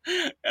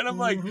 And I'm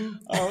like, Hmm.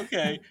 oh,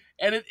 okay.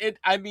 And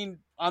I mean,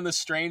 on the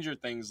Stranger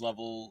Things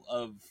level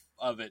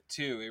of it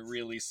too, it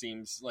really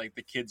seems like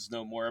the kids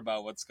know more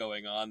about what's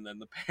going on than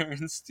the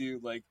parents do.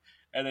 Like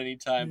at any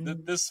time,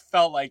 this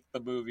felt like the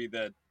movie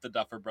that the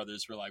Duffer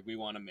Brothers were like, we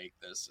want to make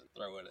this and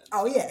throw it in.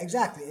 Oh yeah,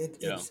 exactly.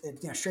 You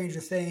know, Stranger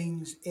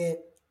Things,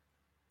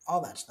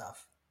 all that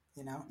stuff.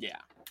 You know, yeah,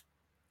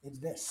 it's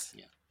this.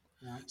 yeah.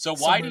 You know, So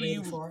why do summer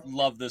you '84.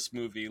 love this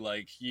movie?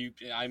 Like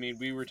I mean,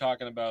 we were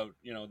talking about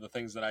the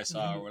things that I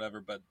saw or Hmm.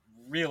 whatever, but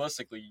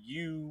realistically,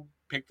 you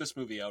picked this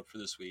movie out for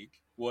this week.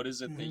 What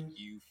is it that Hmm.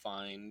 you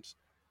find?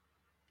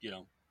 You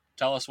know,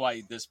 tell us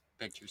why this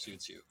picture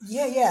suits you.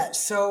 Yeah, yeah.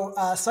 So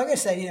like I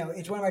said,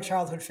 it's one of my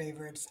childhood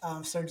favorites.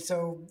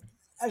 So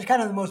at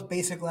kind of the most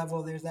basic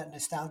level, there's that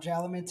nostalgia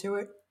element to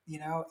it.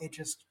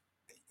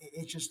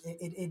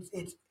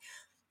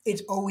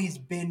 It's always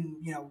been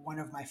one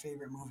of my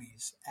favorite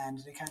movies, and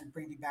it kind of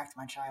brings me back to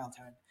my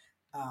childhood,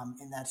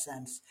 in that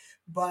sense.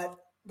 But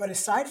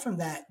aside from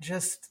that,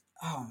 just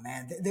oh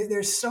man,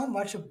 there's so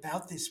much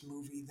about this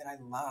movie that I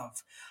love.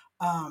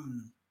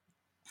 Um,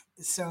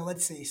 so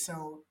let's see.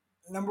 So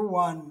number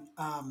one,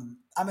 I'm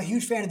a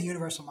huge fan of the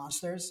Universal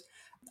monsters.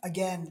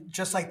 Again,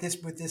 just like this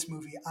with this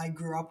movie, I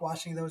grew up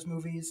watching those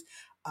movies.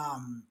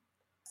 Um,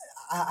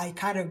 I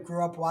kind of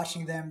grew up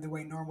watching them the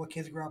way normal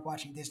kids grew up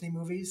watching Disney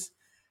movies.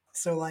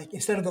 So like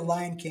instead of the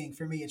Lion King,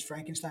 for me, it's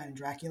Frankenstein and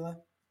Dracula.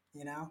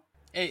 You know?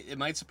 Hey, it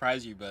might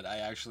surprise you, but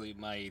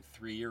my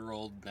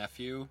 3-year-old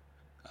nephew,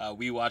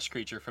 we watched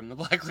Creature from the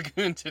Black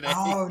Lagoon today.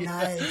 Oh,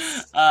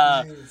 nice,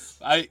 uh,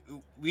 nice.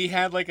 we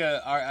had like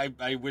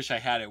I wish I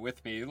had it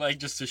with me, like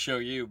just to show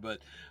you, but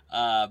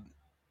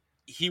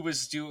he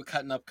was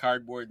cutting up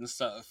cardboard and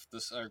stuff,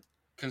 this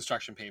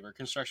construction paper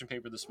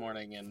this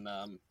morning, and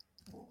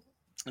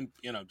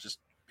just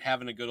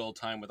having a good old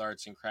time with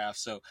arts and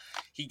crafts. So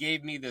he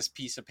gave me this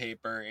piece of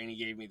paper and he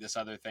gave me this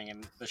other thing,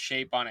 and the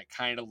shape on it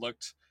kind of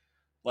looked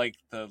like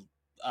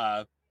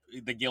uh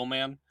the Gill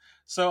Man.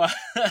 So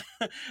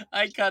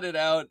I cut it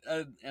out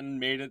and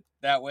made it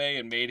that way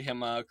and made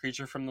him a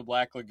Creature from the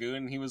Black Lagoon.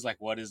 And he was like,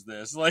 "What is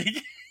this?" Like,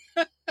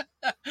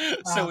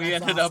 so Wow, we that's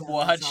ended up awesome.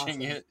 That's watching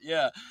awesome. it.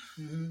 Yeah.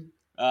 Hmm.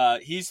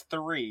 He's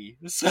 3,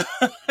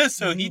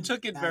 so he Hmm.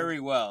 took it Nice. very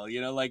well.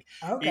 Like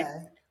he Okay.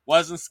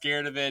 wasn't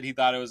scared of it. He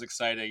thought it was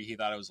exciting. He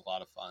thought it was a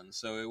lot of fun.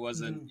 So it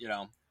wasn't,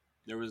 Hmm.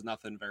 there was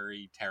nothing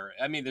very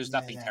I mean, there's Yeah,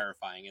 nothing yeah.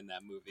 terrifying in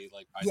that movie,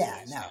 like by Yeah,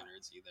 today's no.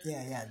 standards either.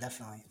 Yeah, yeah,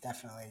 definitely,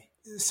 definitely.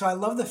 So I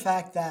love the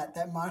fact that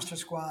Monster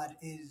Squad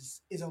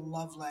is a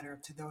love letter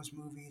to those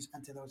movies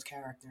and to those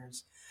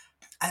characters.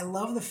 I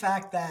love the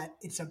fact that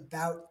it's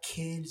about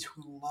kids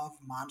who love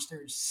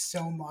monsters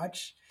so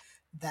much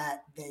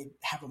that they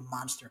have a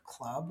monster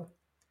club.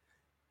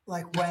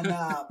 Like when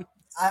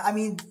I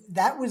mean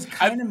that was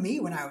I kind of me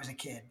when I was a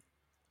kid,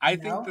 I you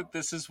think know? that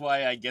this is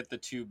why I get the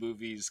two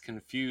movies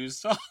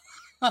confused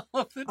all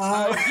of the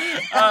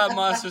Uh, time.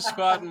 Monster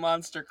Squad and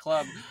Monster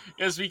Club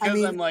is I because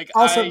I'm mean like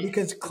also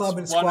because it's club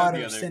and one or squad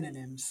the are other.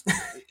 synonyms.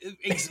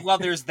 Well,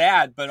 there's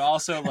that, but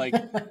also like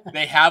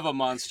they have a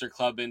monster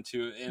club in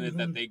it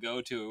that Hmm. they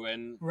go to,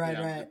 and Right,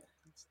 right.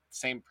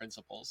 same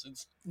principles.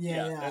 It's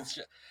Yeah, yeah,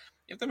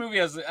 yeah. if the movie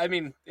has, I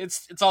mean,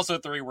 it's also a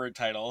 3-word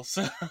title,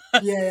 so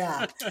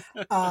Yeah,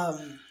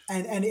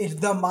 and it's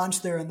the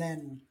monster, and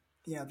then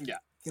yeah,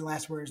 the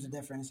last word is the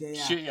difference.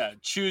 Yeah, yeah,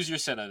 choose your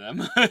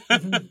synonym.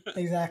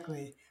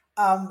 exactly.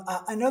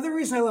 Another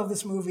reason I love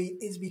this movie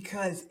is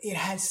because it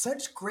has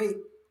such great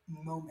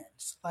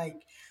moments. Like,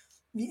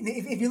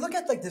 if you look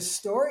at like the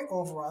story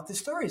overall, the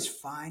story is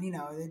fine.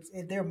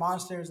 They're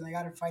monsters and they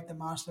got to fight the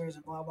monsters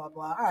and blah blah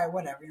blah. All right,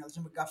 whatever. There's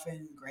a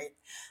MacGuffin, great.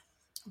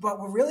 But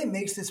what really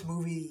makes this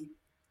movie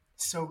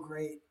so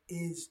great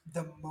is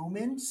the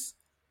moments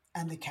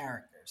and the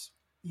characters.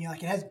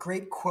 Like it has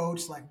great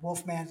quotes like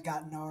 "Wolfman's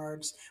got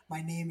nards,"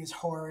 "My name is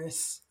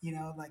Horace."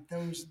 Like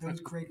those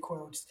great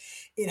quotes.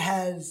 It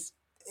has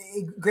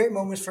great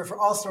moments for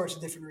all sorts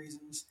of different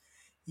reasons.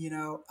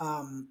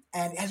 And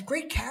it has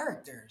great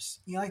characters.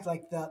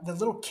 Like the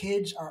little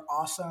kids are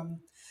awesome.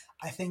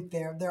 I think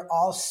they're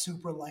all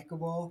super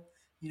likable.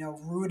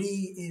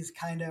 Rudy is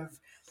kind of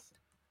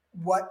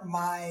what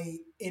my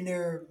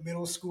inner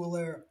middle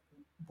schooler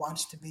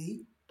wants to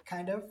be,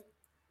 kind of.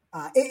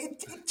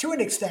 To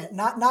an extent,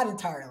 not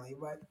entirely,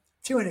 but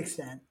to an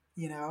extent,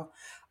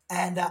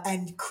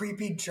 And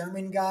creepy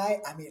German guy.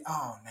 I mean,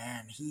 oh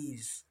man,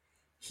 he's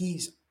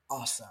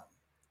awesome.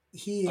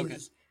 He Okay,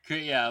 is.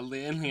 yeah,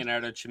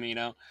 Leonardo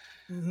Cimino.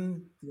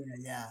 Yeah,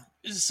 yeah.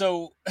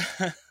 So,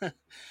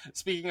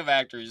 speaking of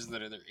actors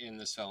that are in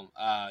this film,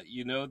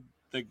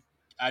 the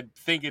I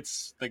think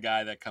it's the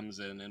guy that comes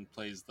in and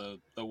plays the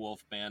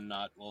Wolfman,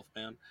 not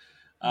Wolfman.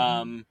 hmm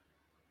Um,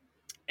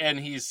 and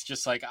he's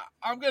just like,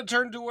 I'm gonna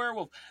turn into a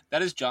werewolf.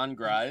 That is John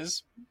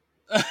Grise,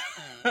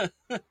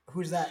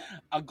 Who's that?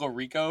 Uncle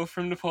Rico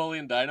from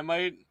Napoleon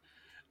Dynamite.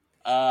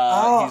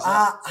 Oh, He's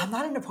I'm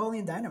not a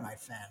Napoleon Dynamite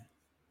fan.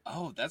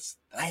 oh, I that's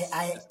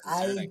I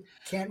concerning.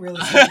 I can't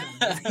really say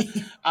that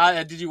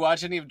movie. Did you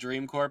watch any of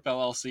Dream Corp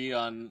LLC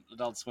on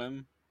Adult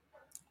Swim?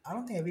 I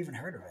don't think I've even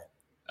heard of it.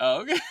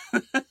 Oh, okay.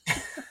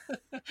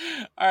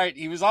 All right.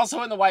 He was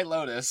also in The White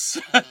Lotus.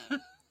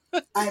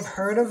 I've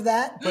heard of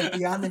that, but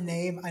beyond the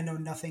name, I know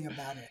nothing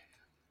about it.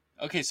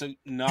 Okay, so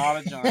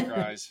not a John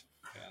Grise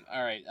fan.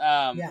 All right.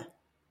 Yeah.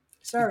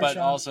 Sorry, But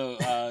Sean.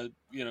 also,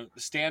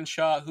 Stan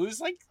Shaw, who's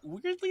like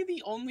weirdly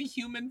the only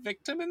human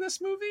victim in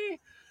this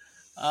movie.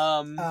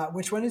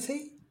 Which one is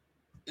he?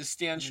 Is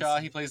Stan Let me Shaw?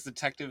 see. He plays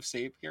Detective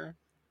Sapir.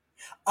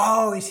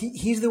 Oh, is he?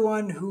 He's the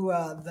one who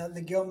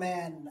the Gill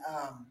man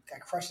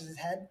that crushes his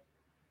head.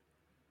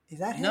 Is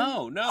that him?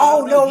 No, no, no,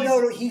 Oh no. no, no,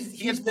 no. He's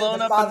He gets he's the blown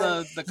up in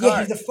father. the Yeah, car.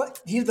 He's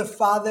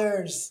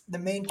the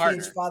main kid's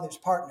Partner. father's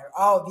partner.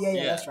 Oh yeah,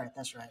 yeah. Yeah.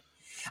 That's right.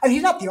 I mean,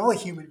 he's not the only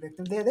human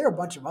victim. There are a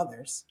bunch of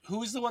others. Who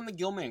was the one that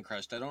Gilman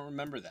crushed? I don't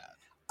remember that.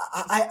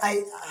 I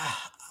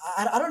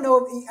don't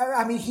know.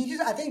 I mean,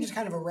 I think he's just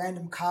kind of a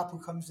random cop who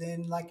comes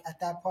in like at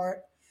that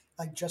part,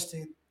 like just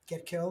to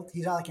get killed.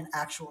 He's not like an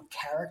actual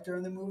character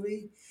in the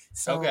movie.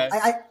 So Okay.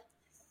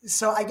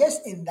 so I guess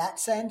in that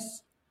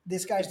sense,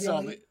 this guy's It's the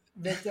only only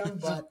victim.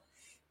 But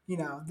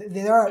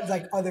there are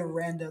like other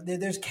random.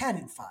 There's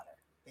cannon fodder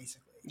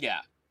basically.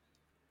 yeah.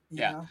 You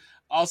Yeah. know.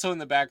 Also in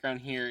the background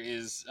here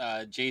is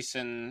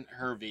Jason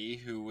Hervey,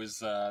 who was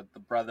the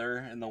brother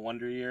in the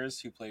Wonder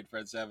Years, who played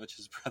Fred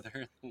Savage's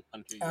brother in the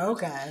Wonder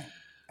Years.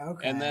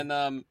 Okay. And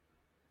then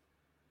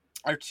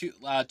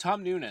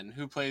Tom Noonan,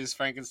 who plays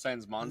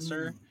Frankenstein's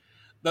monster.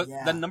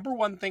 The number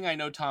one thing I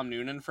know Tom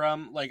Noonan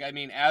from, like, I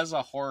mean, as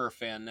a horror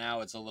fan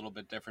now, it's a little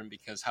bit different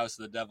because House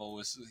of the Devil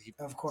was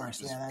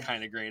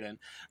kind of great in.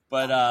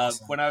 But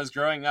awesome. When I was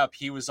growing up,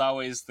 he was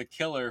always the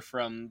killer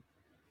from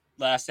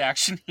Last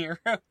Action Hero.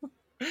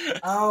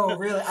 Oh,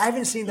 really? I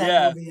haven't seen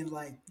that movie in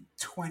like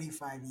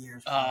 25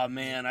 years. Oh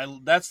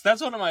man, that's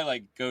one of my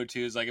like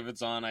go-tos. Like if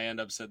it's on, I end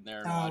up sitting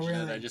there and watching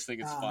it. I just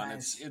think it's fun.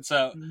 Nice. It's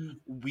a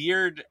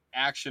weird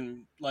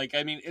action. Like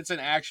I mean, it's an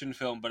action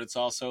film, but it's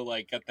also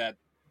like got that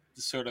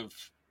sort of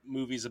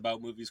movies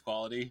about movies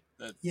quality.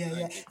 The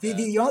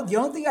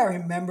only thing I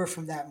remember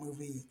from that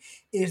movie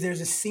is there's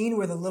a scene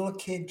where the little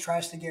kid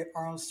tries to get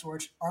Arnold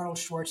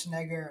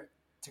Schwarzenegger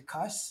to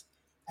cuss.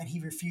 And he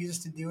refuses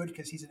to do it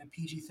because he's in a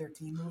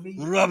PG-13 movie.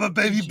 Rubber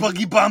baby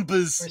buggy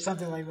bumpers. Or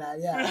something like that,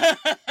 yeah.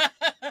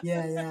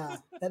 Yeah.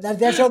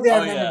 That's all I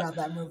remember about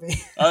that movie.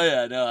 Oh,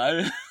 yeah, no,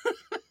 I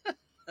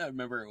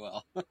remember it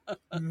well.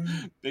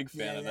 Big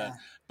fan of that.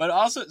 But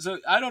also, so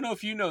I don't know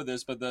if you know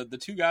this, but the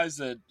two guys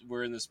that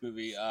were in this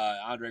movie,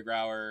 Andre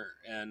Grauer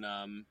and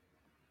I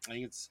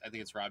think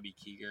it's Robbie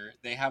Keeger,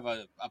 they have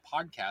a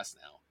podcast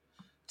now,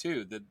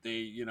 too, that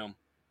they,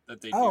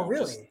 that they do. Oh,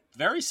 really?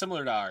 Very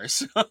similar to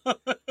ours.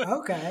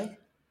 Okay.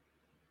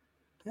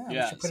 Yeah,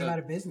 we should put them out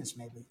of business,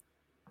 maybe.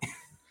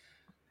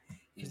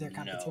 Is there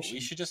competition? No, we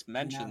should just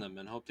mention them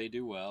and hope they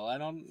do well. I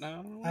don't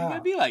know. It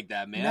would be like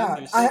that, man.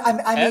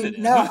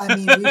 No, I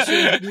mean,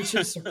 we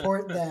should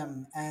support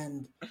them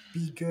and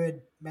be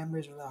good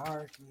members of the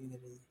horror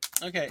community.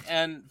 Okay,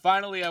 and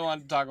finally, I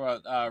want to talk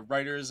about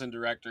writers and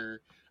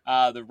director.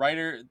 The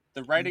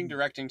writing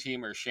directing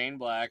team are Shane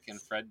Black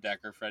and Fred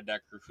Decker. Fred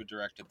Decker, who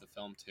directed the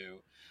film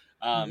too.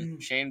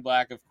 Mhm. Shane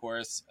Black, of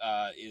course,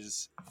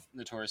 is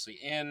notoriously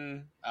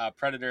in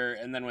Predator,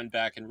 and then went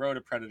back and wrote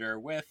a Predator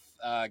with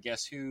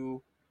guess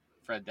who?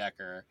 Fred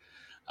Decker,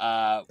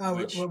 Oh,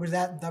 which what was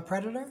that? The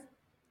Predator?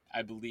 I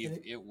Did believe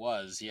it? it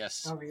was.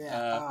 Yes, Oh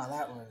yeah. Oh,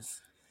 that was.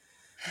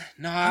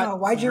 not Oh,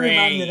 why'd you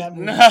remind me of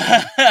great.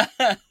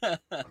 that movie?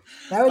 Yeah,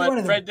 that was one But of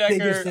the Fred biggest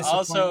Decker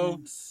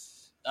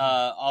disappointments.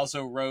 Yeah.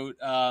 also wrote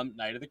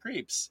Night of the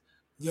Creeps,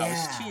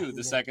 House Yeah, 2, he the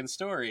did. second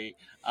story,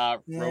 Yeah.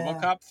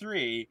 RoboCop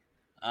 3,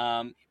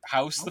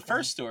 House, the Okay.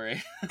 first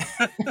story.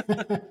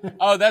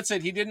 Oh, that's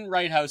it. He didn't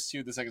write House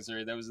 2, the second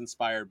story. That was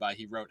inspired by,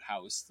 he wrote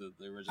House, the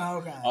original.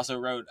 Okay. Also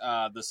wrote,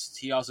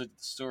 he also did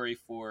the story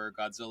for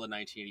Godzilla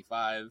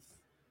 1985,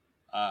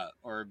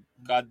 Really?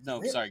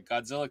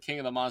 Godzilla King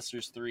of the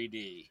Monsters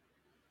 3D.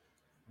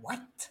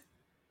 What?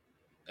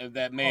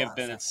 That may Hold have on a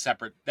been its second.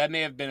 separate, that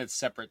may have been its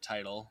separate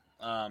title.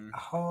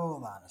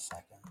 Hold on a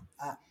second.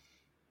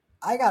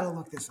 I gotta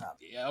look this up.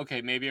 Yeah,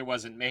 okay, maybe it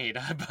wasn't made,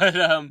 but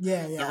Yeah,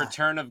 The yeah.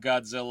 Return of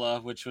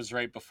Godzilla, which was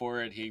right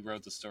before it, he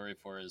wrote the story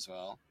for as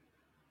well.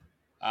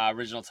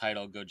 Original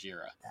title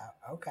Gojira.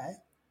 Okay.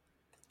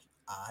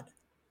 Odd,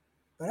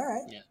 but all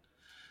right. Yeah.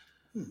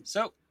 Hmm.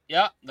 So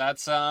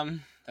that's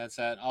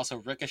that. Also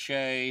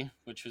Ricochet,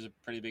 which was a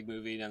pretty big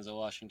movie. Denzel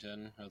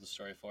Washington wrote the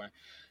story for,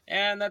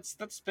 and that's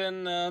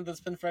been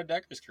Fred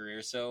Decker's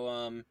career.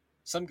 So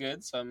some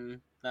good,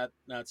 some not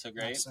so Not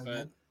great, so but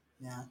good.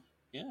 Yeah.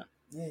 yeah.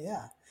 Yeah,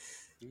 yeah.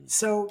 Mm-hmm.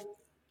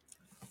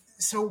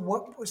 So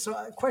what? So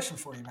a question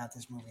for you about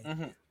this movie.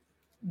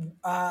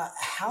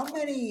 How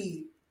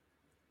many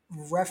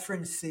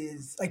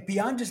references, like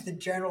beyond just the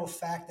general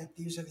fact that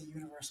these are the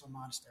Universal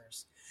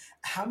monsters,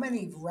 how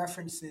many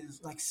references,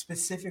 like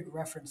specific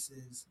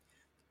references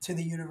to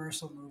the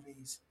Universal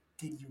movies,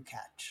 did you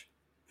catch?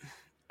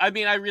 I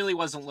mean, I really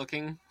wasn't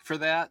looking for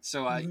that,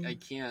 so I Hmm.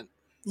 can't.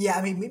 Yeah,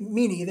 I mean,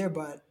 me neither.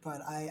 But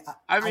I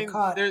I mean,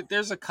 caught.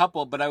 there's a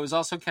couple, but I was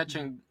also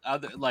catching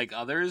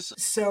others.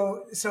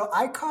 So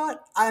I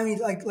caught. I mean,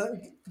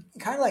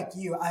 kind of like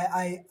you.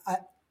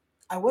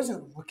 I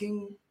wasn't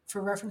looking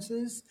for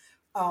references,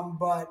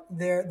 but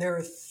there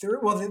are three.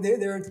 Well,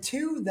 there are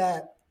two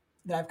that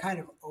I've kind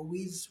of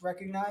always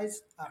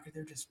recognized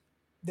because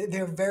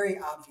they're very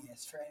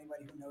obvious for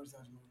anybody who knows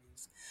those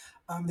movies.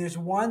 There's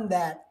one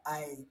that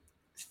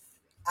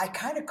I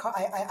kind of caught.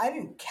 I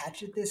didn't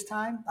catch it this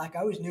time. Like I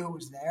always knew it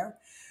was there,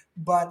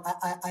 but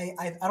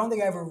I don't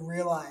think I ever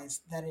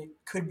realized that it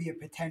could be a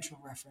potential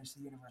reference to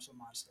Universal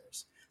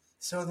monsters.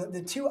 So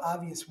the two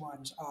obvious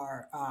ones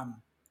are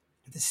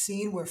the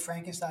scene where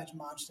Frankenstein's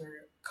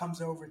monster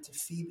comes over to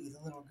Phoebe, the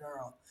little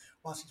girl,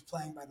 while she's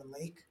playing by the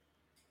lake.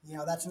 You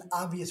know, that's an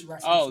obvious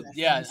reference to Oh that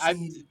yeah,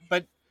 famous scene.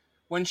 but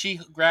when she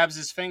grabs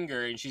his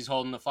finger and she's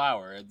holding the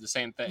flower, the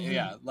same thing. Hmm.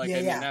 Yeah, like Yeah, I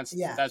mean yeah,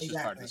 yeah, that's just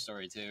part of the exactly.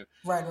 story too.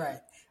 Right, right.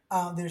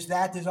 There's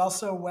that. There's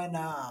also when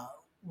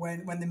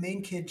the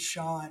main kid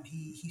Sean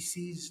he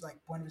sees like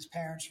one of his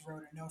parents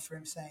wrote a note for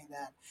him saying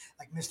that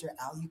like Mr.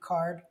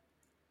 Alucard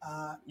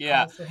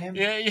Yeah, called for him.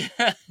 yeah,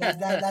 yeah.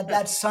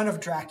 That son of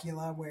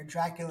Dracula, where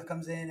Dracula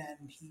comes in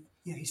and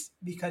he's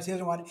because he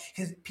doesn't want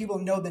his people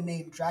know the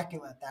name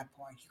Dracula at that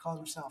point. He calls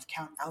himself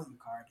Count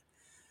Alucard,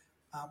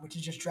 which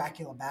is just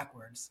Dracula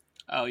backwards.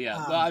 Oh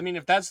yeah. Well, I Um, mean,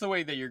 if that's the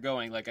way that you're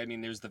going, like I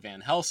mean, there's the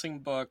Van Helsing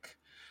book.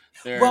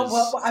 well,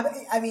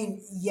 There's I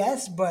mean,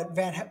 yes, but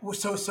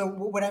so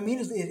what I mean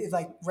is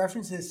like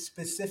references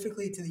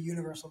specifically to the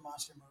Universal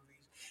monster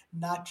movies,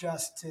 not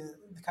just to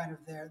the kind of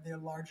their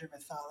larger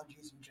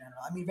mythologies in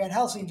general. I mean, Van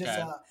Helsing just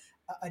okay.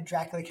 a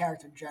Dracula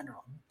character in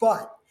general,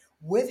 but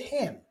with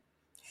him.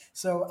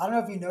 So I don't know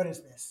if you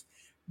noticed this,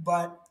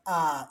 but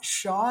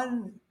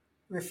Sean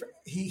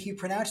he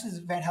pronounces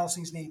Van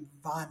Helsing's name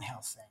Von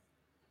Helsing,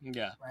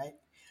 Yeah. right?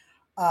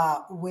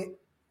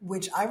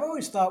 Which I've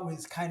always thought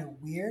was kind of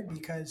weird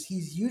because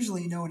he's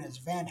usually known as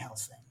Van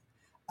Helsing.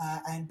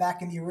 And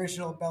back in the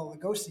original Bela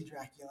Lugosi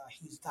Dracula,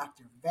 he's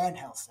Dr. Van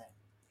Helsing.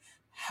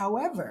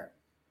 However,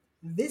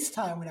 this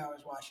time when I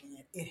was watching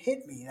it, it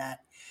hit me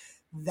that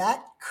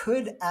that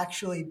could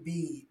actually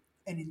be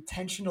an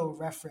intentional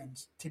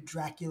reference to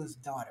Dracula's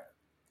daughter.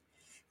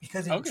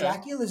 Because in Okay.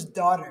 Dracula's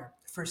daughter,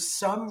 for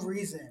some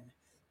reason,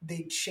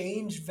 they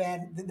changed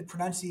the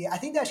pronunciation. I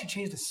think they actually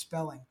changed the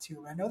spelling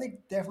too. I know they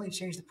definitely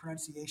changed the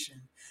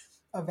pronunciation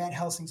of Van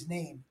Helsing's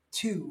name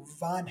to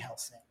Von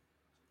Helsing.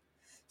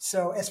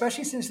 So,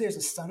 especially since there's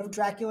a son of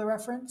Dracula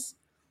reference,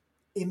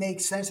 it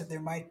makes sense that there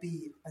might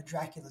be a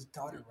Dracula's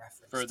daughter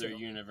reference Further too.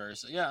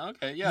 universe. Yeah.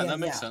 Okay. Yeah, Yeah, that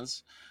makes yeah,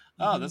 sense.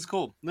 Oh, hmm that's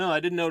cool. No, I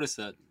didn't notice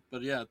that,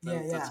 but yeah,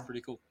 yeah, that's yeah.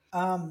 pretty cool.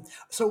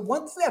 So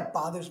one thing that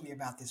bothers me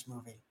about this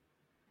movie,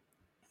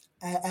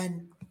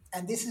 and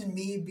and this is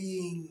me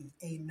being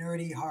a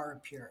nerdy horror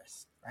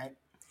purist, right?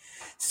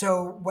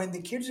 So when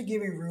the kids are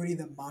giving Rudy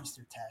the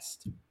monster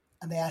test,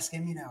 and they ask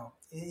him, you know,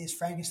 is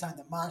Frankenstein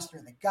the monster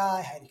or the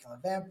guy? How do you kill a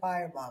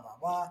vampire? Blah blah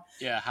blah.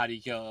 Yeah. How do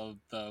you kill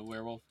the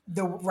werewolf?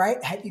 The right,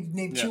 you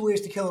name Yeah. two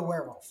ways to kill a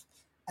werewolf,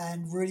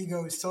 and Rudy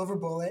goes silver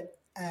bullet,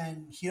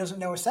 and he doesn't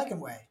know a second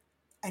way,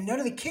 and none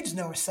of the kids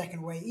know a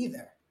second way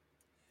either.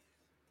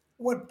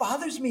 what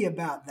bothers me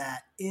about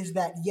that is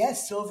that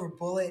yes, Silver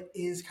Bullet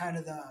is kind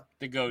of The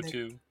the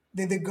go-to.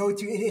 the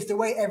go-to. It's the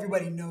way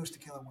everybody knows to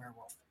kill a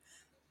werewolf.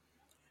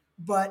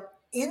 But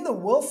in the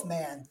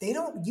Wolfman, they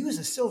don't use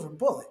a silver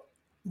bullet.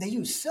 They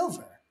use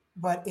silver,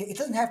 but it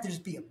doesn't have to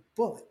just be a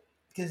bullet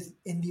because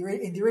in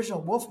the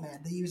original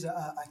Wolfman, they use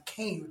a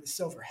cane with a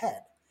silver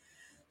head.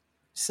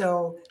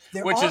 So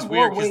there Which are is more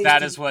weird because ways that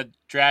to, is what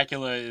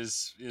Dracula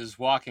is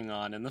walking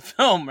on in the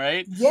film,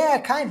 right? yeah,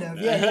 kind of,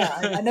 yeah.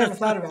 I never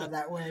thought about it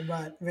that way,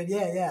 but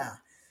yeah.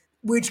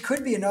 Which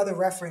could be another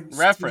reference to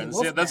the Reference,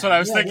 yeah, that's what I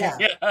Wolfman. was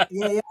thinking. Yeah.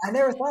 Yeah. I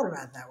never thought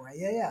about it that way.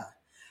 Yeah.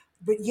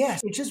 But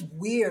yes, it's just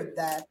weird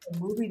that a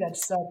movie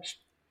that's such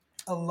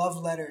a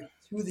love letter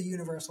to the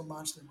Universal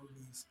monster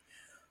movies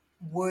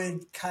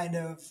would kind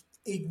of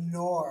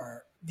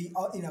ignore the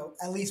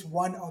at least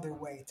one other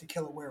way to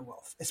kill a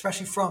werewolf,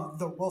 especially from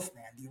the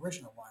Wolfman, the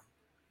original one.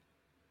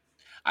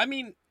 I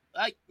mean,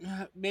 like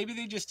maybe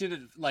they just did it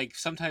like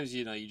sometimes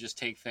you just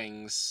take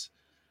things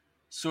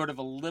sort of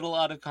a little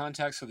out of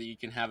context so that you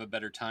can have a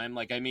better time.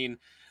 Like I mean,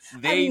 I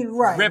they mean,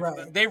 right, rip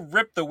right. they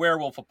rip the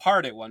werewolf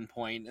apart at one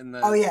point, and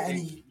Oh yeah, and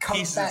it he comes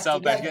pieces back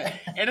itself back together.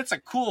 together, and it's a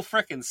cool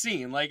freaking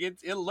scene. Like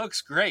it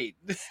looks great,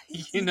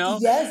 you know.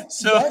 Yes,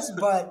 So yes,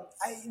 but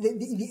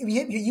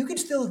you could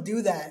still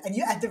do that, and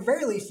at the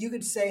very least, you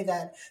could say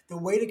that the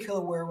way to kill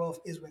a werewolf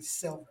is with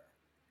silver.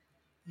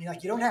 You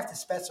don't have to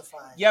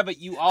specify. yeah, but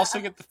you also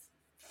get the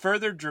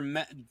further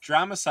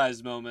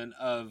dramatized moment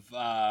of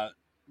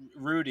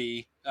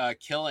Rudy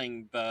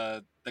killing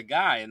the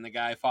guy and the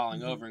guy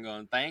falling over and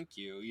going thank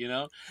you,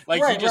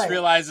 like he just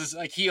realizes,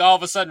 like he all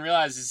of a sudden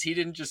realizes he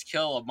didn't just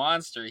kill a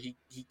monster, he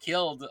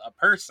killed a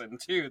person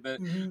too that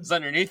was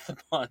underneath the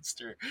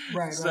monster.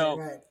 Right.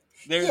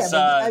 There's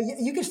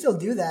you can still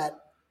do that,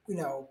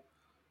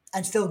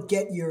 and still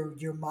get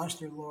your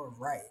monster lore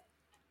right.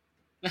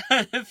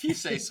 if you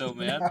say so,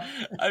 man.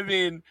 I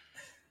mean,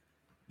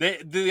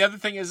 the other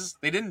thing is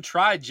they didn't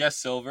try just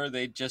silver;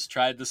 they just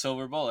tried the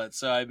silver bullet.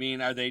 So I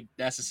mean, are they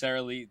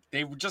necessarily?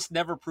 They were just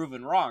never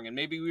proven wrong, and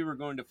maybe we were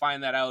going to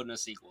find that out in a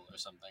sequel or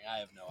something. I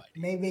have no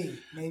idea. Maybe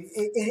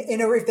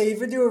if they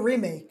ever do a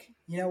remake,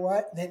 you know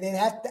what? They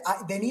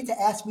need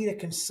to ask me to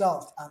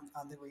consult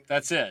on the remake.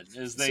 That's it.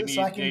 They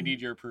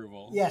need your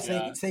approval. Yes,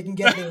 so they can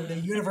get the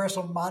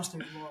Universal monster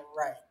lore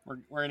right.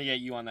 We're gonna get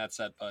you on that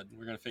set, bud.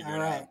 We're gonna figure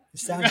it out. All right,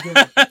 sounds good.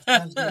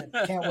 Sounds good.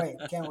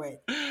 Can't wait.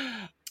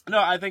 No,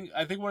 I think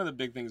one of the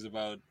big things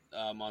about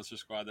Monster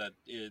Squad that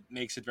it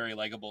makes it very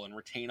likable and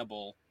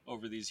retainable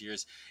over these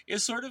years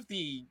is sort of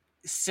the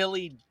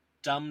silly,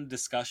 dumb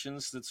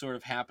discussions that sort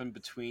of happen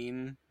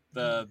between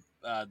the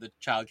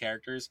child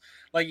characters.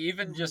 Like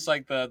even just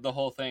like the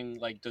whole thing,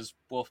 like does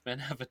Wolfman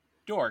have a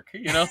dork?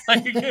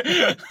 Like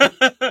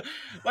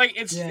like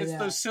it's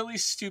those silly,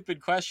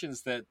 stupid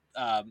questions that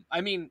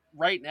I mean,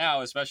 right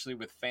now, especially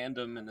with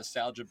fandom and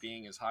nostalgia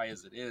being as high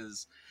as it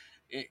is.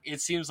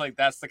 It seems like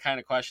that's the kind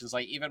of questions,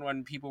 like even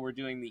when people were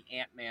doing the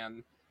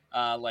Ant-Man,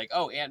 like,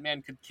 oh,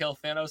 Ant-Man could kill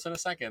Thanos in a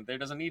second. There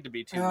doesn't need to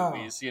be two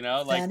movies, like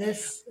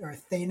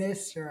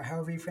Thanos, or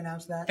however you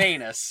pronounce that.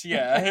 Thanos,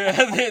 yeah,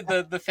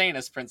 the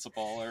Thanos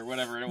principle or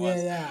whatever it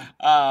was. Yeah.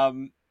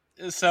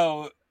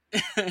 So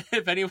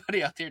if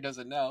anybody out there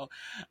doesn't know,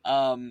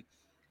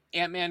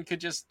 Ant-Man could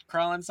just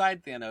crawl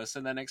inside Thanos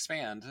and then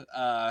expand.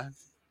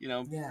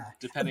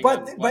 Depending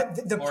on what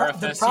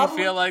orifice you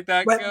feel like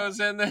that goes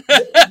in.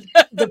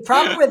 The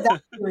problem with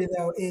that theory,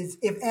 though, is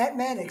if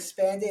Ant-Man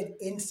expanded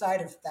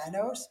inside of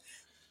Thanos,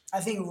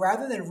 I think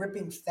rather than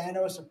ripping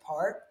Thanos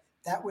apart,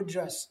 that would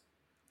just,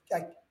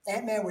 like,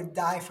 Ant-Man would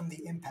die from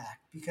the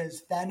impact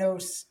because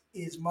Thanos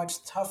is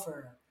much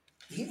tougher.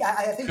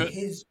 I think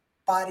his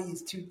body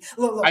is too.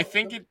 Look, I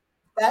think it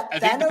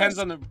depends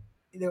on the.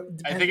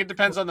 I think it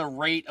depends on the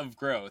rate of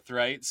growth,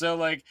 right? So,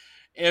 like,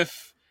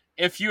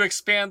 if you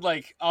expand,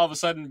 like, all of a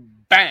sudden,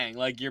 bang,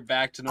 like, you're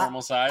back to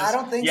normal size. I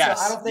don't think so.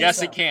 I don't think yes,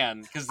 so. It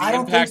can, because the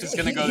impact is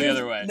going to go the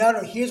other way.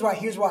 No, here's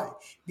why.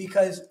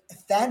 Because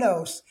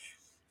Thanos,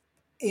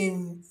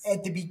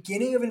 at the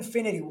beginning of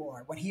Infinity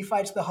War, when he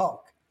fights the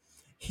Hulk,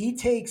 he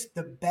takes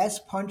the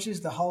best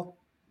punches the Hulk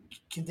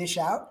can dish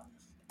out,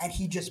 and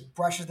he just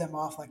brushes them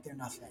off like they're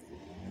nothing.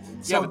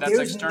 So but that's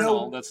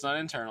external. That's not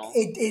internal.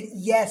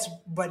 Yes,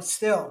 but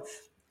still.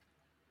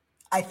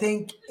 I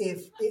think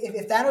if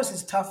Thanos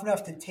is tough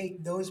enough to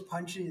take those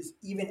punches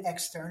even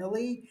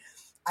externally,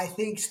 I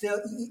think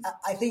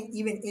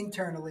even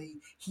internally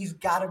he's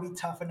got to be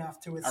tough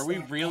enough to withstand. Are we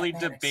really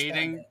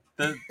debating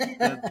the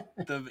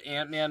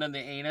Ant-Man and the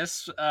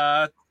anus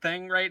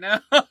thing right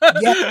now?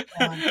 Yes,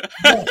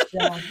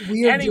 John.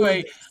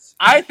 Anyway,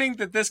 I think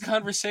that this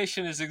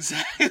conversation is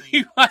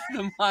exactly why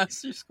the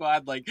Monster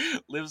Squad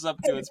lives up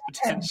to its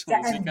potential.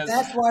 And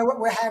that's why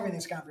we're having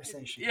this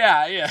conversation.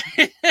 Yeah.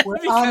 We're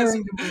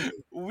honoring the movie.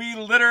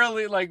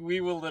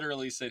 We will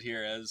literally sit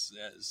here as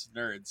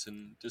nerds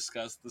and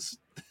discuss this.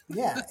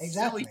 Yeah,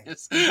 exactly.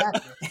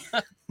 Exactly.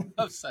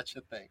 of such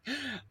a thing.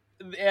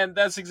 and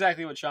that's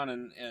exactly what Sean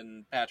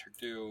and Patrick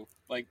do.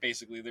 Like,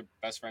 basically, they're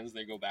best friends.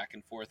 They go back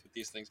and forth with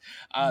these things.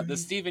 The Mhm.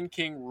 Stephen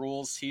King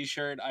Rules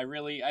T-shirt.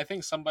 I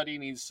think somebody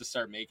needs to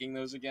start making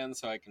those again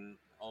so I can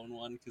own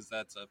one, because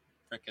that's a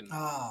freaking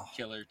Oh,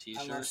 killer I love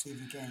T-shirt.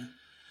 Stephen King.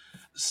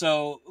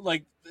 So,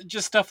 like,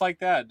 just stuff like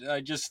that.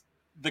 Just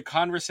the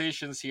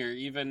conversations here,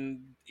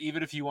 even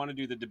if you want to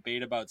do the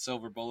debate about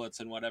silver bullets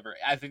and whatever,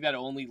 I think that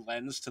only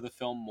lends to the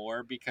film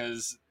more,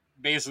 because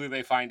basically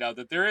they find out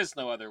that there is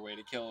no other way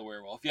to kill a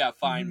werewolf. Yeah,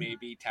 fine, Mhm.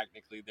 maybe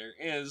technically there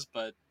is,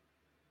 but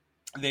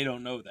they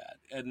don't know that,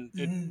 and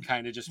it Mhm.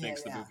 kind of just Yeah,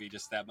 makes the yeah. movie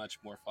just that much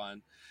more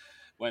fun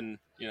when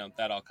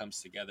that all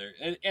comes together.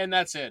 And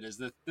that's it. Is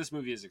that this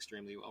movie is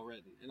extremely well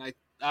written,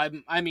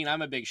 and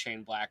I'm a big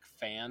Shane Black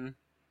fan.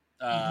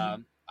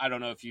 Mhm. I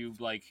don't know if you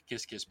like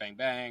Kiss Kiss Bang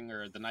Bang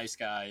or The Nice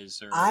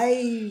Guys or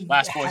I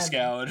Last Boy have,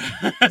 Scout.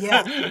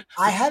 yeah,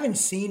 I haven't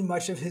seen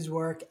much of his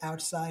work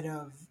outside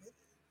of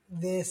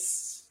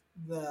this,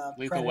 the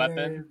Lethal Predator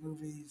Weapon.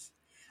 movies.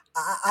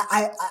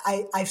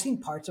 I've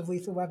seen parts of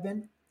Lethal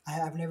Weapon.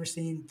 I've never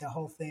seen the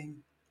whole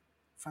thing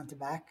front to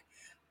back.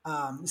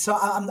 So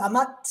I'm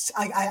not.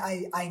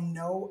 I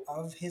know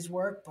of his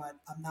work, but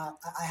I'm not.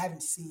 I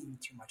haven't seen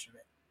too much of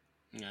it.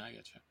 Yeah, I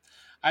get you.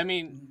 I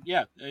mean, Mhm.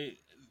 yeah,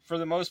 for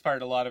the most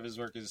part, a lot of his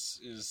work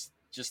is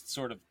just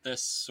sort of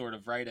this sort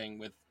of writing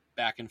with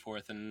back and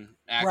forth and Right,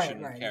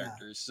 action right, yeah.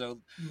 characters.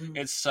 So Hmm.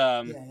 it's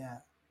Yeah,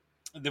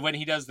 yeah. when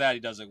he does that, he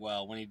does it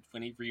well. When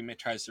he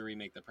tries to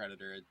remake the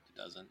Predator, it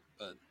doesn't.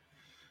 But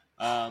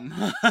um,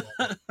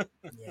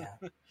 Yeah.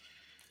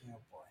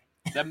 Oh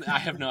I boy.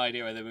 have no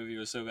idea why that movie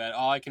was so bad.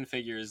 All I can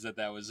figure is that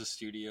was a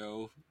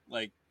studio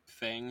like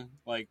thing.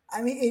 Like,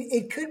 I mean,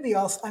 it could be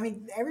also. I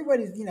mean,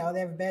 everybody's, they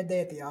have a bad day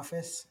at the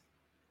office.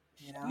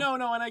 You know.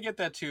 no, and I get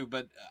that too.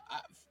 But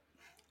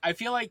I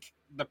feel like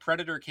the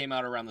Predator came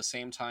out around the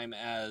same time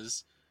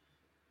as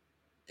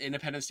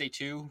Independence Day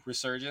 2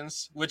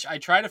 Resurgence, which I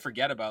try to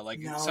forget about. Like,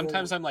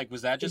 sometimes No, I'm like,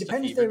 was that just a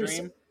Independence fever Day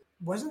dream?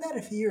 wasn't that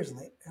a few years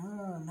late?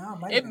 Oh no, it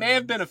might have It been may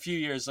have then. been a few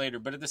years later,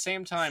 but at the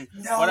same time,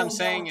 what I'm No, no,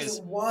 saying is,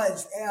 it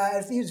was.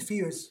 I think it was a few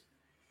years.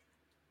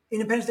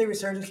 Independence Day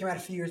Resurgence came out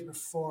a few years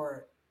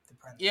before the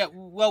Predator. yeah,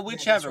 well, Yeah,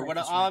 that's whichever. right.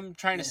 That's All right. I'm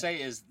trying to Yeah.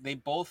 say is they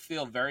both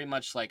feel very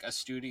much like a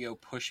studio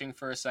pushing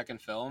for a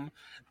second film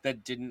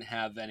that didn't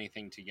have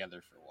anything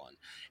together for one.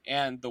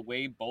 And the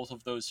way both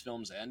of those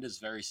films end is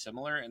very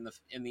similar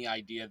in the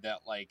idea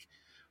that, like,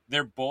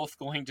 they're both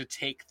going to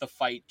take the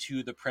fight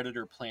to the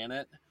Predator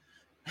planet.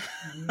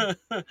 Hmm.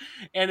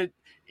 And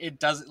it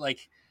doesn't,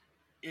 like,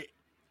 it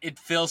it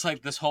feels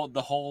like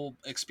the whole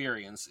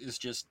experience is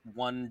just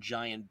one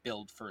giant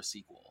build for a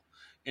sequel.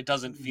 It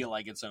doesn't Hmm. feel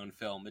like its own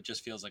film. It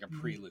just feels like a Hmm.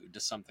 prelude to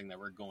something that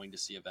we're going to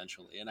see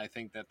eventually. And I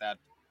think that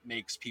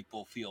makes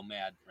people feel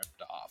mad and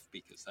ripped off,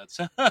 because that's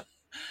kind of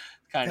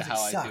Because it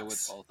how I feel with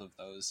sucks.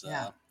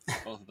 Yeah.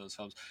 both of those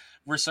films.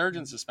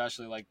 Resurgence,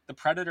 especially, like the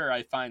Predator,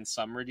 I find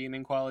some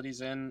redeeming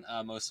qualities in.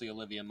 Mostly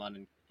Olivia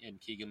Munn and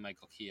Keegan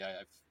Michael Key.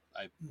 I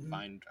Hmm.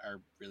 find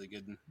are really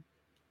good.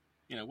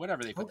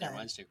 Whatever they put their Okay.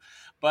 minds to.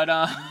 But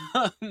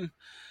Hmm.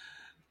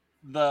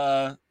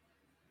 the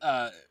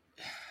uh,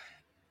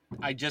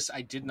 I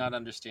did not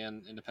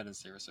understand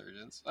Independence Day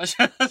Resurgence. I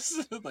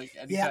just, like,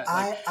 Yeah, anytime,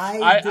 like,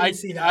 I didn't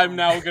see that I'm one.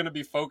 now going to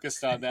be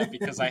focused on that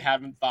because I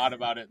haven't thought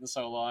about it in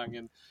so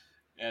long,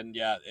 and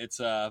yeah, it's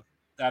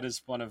that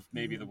is one of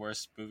maybe the Mhm.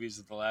 worst movies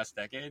of the last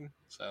decade.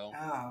 So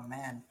Oh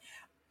man,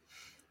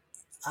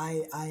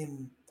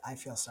 I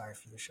feel sorry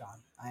for you, Sean.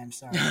 I am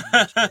sorry you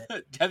watched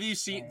it. have you Yeah,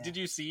 seen? yeah. Did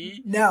you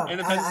see No,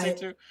 Independence Day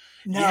 2?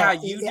 Yeah,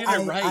 no, you did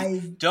it right.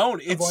 I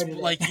Don't. It's avoided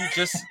like you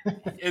just.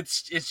 it.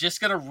 It's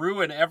just gonna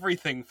ruin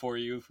everything for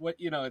you.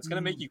 It's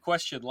gonna make Mm, you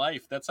question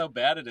life. That's how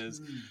bad it is.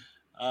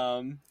 mm.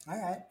 Um. All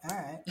right, all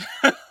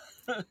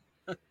right.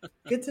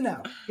 Good to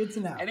know. Good to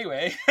know.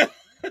 Anyway.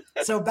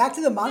 So back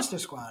to the Monster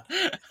Squad.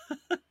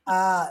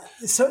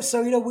 So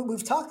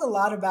we've talked a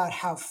lot about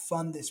how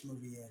fun this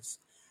movie is,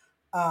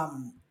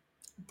 um,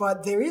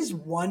 but there is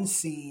one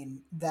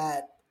scene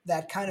that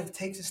kind of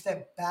takes a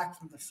step back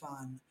from the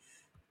fun,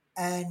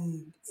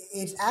 and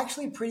it's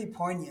actually pretty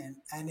poignant,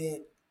 and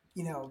it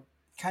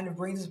kind of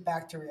brings us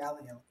back to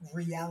reality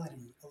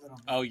a little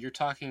bit. Oh, you're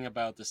talking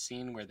about the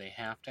scene where they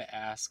have to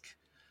ask.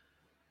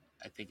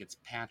 I think it's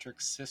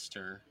Patrick's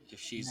sister if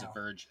she's a No.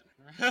 virgin.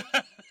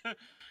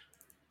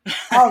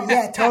 Oh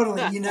yeah,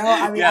 totally. I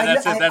mean, Yeah,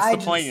 that's it. That's I the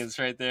just poignance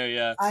right there.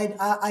 Yeah.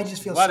 I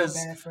just feel What so is?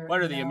 bad for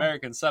What are the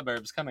American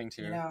suburbs coming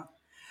you to? know.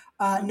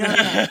 No, no,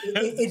 no.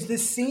 It's the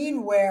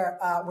scene where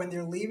when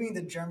they're leaving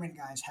the German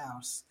guy's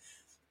house,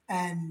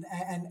 and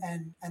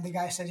the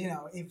guy says,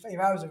 if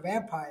I was a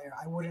vampire,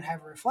 I wouldn't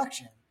have a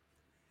reflection.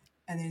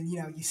 And then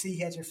you see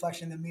he has a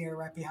reflection in the mirror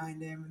right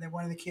behind him, and then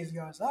one of the kids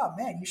goes, "Oh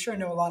man, you sure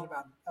know a lot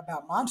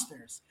about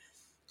monsters."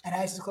 And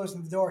as he's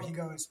closing the door, he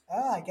goes,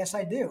 "Oh, I guess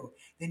I do."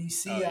 Then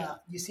Oh yeah.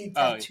 you see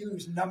Oh,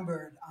 tattoos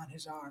numbered on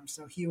his arm,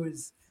 so he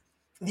was.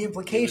 The he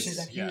implication is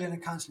was. that he Yeah. was in a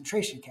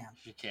concentration camp,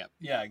 You can't.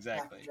 Yeah, back in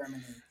exactly.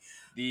 Germany,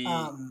 The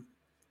um,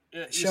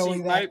 you see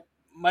showing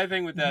my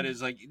thing with that Mhm.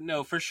 is, like,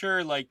 no, for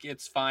sure, like,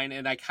 it's fine,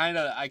 and I kind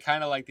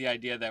of like the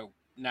idea that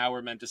now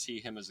we're meant to see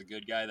him as a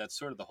good guy. That's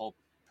sort of the whole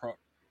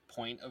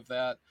point of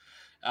that.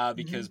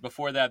 Because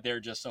before that, they're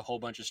just a whole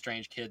bunch of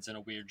strange kids in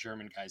a weird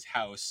German guy's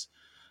house,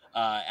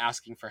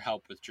 asking for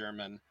help with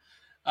German.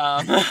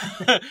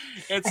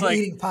 It's and like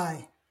eating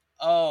pie.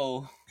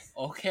 Oh,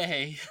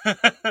 okay.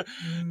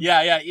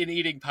 Yeah, in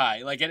eating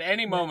pie. Like at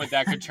any moment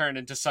that could turn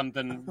into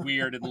something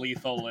weird and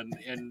lethal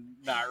and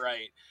not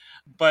right.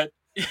 But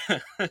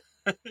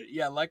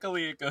yeah,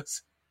 luckily it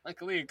goes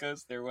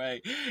their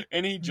way.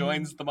 And he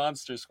joins the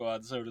monster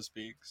squad, so to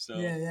speak. So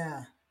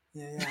Yeah.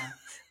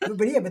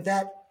 But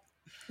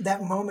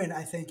that moment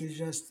I think is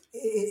just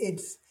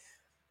it's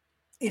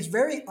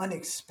very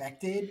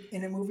unexpected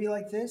in a movie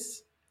like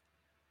this.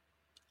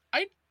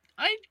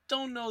 I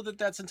don't know that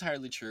that's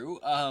entirely true,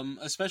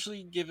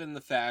 especially given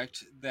the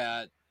fact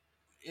that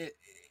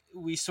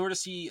we sort of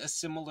see a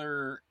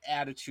similar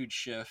attitude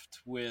shift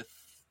with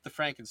the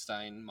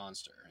Frankenstein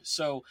monster.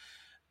 So,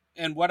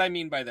 and what I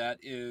mean by that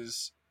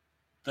is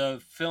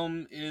the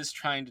film is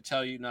trying to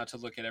tell you not to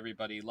look at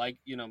everybody like,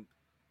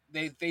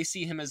 they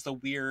see him as the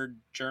weird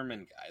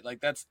German guy.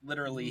 Like that's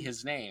literally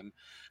his name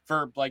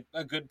for like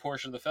a good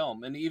portion of the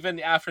film. And even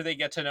after they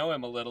get to know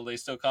him a little, they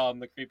still call him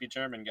the creepy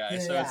German guy.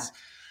 So it's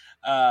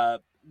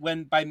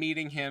when by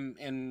meeting him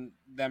and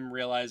them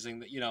realizing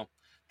that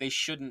they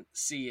shouldn't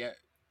see a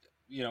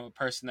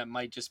person that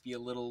might just be a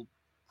little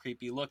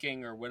creepy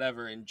looking or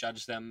whatever and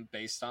judge them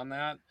based on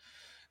that.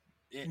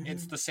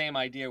 It's the same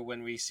idea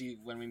when we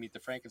meet the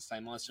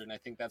Frankenstein monster, and I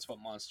think that's what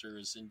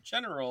monsters in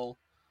general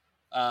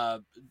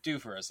do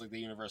for us. Like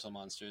the Universal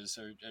monsters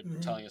are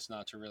telling us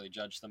not to really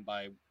judge them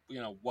by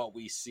what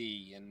we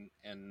see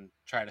and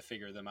try to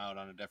figure them out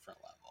on a different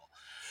level.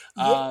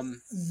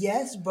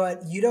 Yes,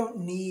 but you don't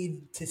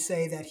need to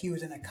say that he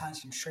was in a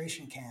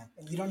concentration camp,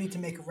 and you don't need to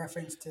make a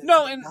reference to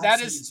and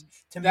Nazis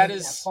to make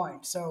that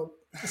point. So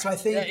I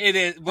think it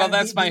is. Well,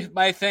 that's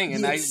my thing,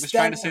 and I was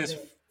trying to say this.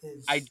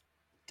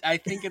 I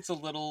think it's a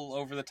little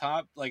over the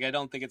top. Like I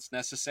don't think it's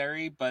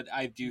necessary, but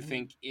I do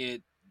think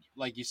it,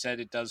 like you said,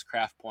 it does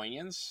craft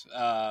poignance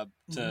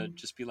to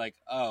just be like,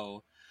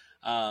 oh,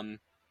 and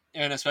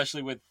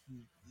especially with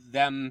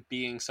them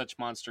being such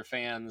monster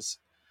fans.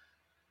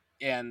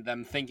 And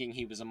them thinking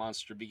he was a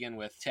monster to begin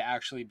with, to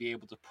actually be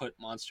able to put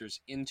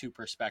monsters into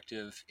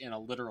perspective in a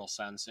literal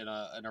sense, in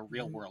a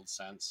real world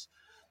sense,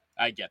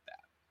 I get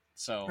that.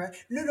 So right.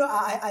 No,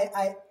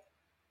 I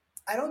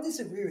don't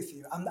disagree with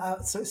you.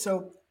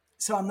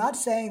 So I'm not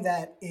saying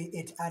that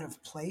it's out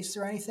of place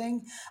or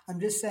anything. I'm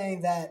just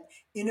saying that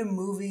in a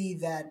movie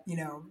that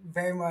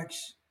very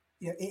much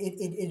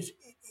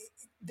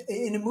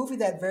in a movie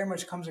that very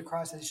much comes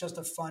across as just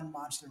a fun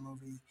monster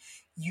movie,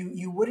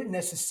 you wouldn't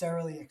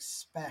necessarily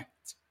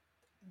expect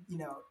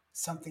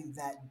something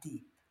that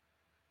deep.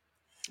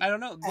 I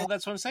don't know. Well,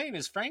 that's what I'm saying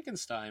is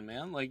Frankenstein,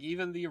 man. Like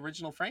even the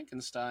original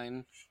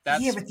Frankenstein,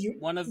 that's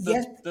one of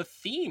the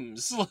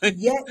themes. Like,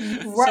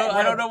 so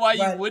I don't know why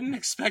you wouldn't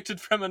expect it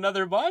from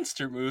another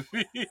monster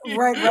movie.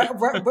 right.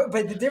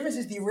 But the difference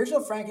is the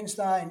original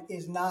Frankenstein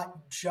is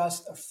not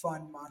just a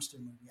fun monster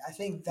movie. I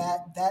think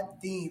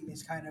that theme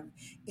is kind of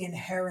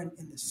inherent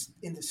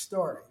in the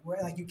story, where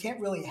like you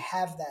can't really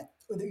have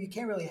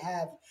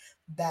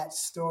that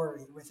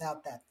story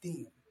without that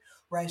theme.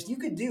 Right, so you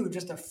could do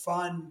just a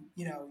fun,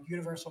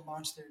 Universal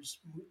Monsters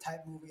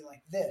type movie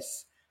like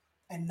this,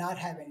 and not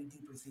have any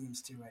deeper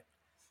themes to it.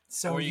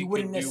 So you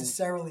wouldn't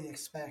necessarily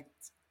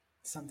expect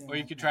something. Or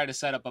you could try to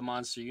set up a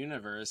monster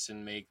universe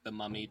and make The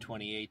Mummy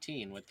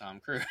 2018 with Tom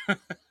Cruise,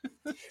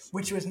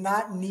 which was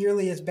not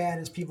nearly as bad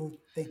as people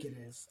think it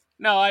is.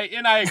 No, I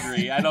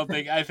agree.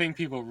 I think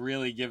people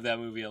really give that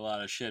movie a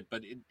lot of shit,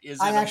 but is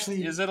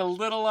it a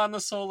little on the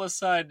soulless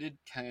side? It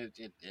kind of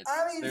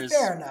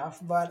fair enough,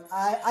 but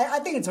I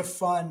think it's a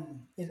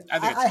fun. I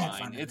think it's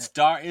fine. It's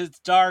dark. It's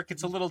dark.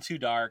 It's a little too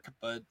dark,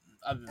 but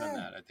other than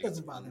that, I think it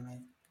doesn't bother me.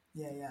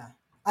 Yeah.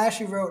 I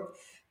actually wrote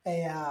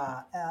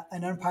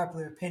an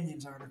unpopular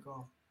opinions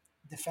article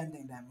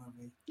defending that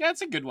movie. Yeah,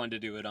 it's a good one to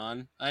do it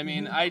on. I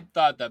mean, I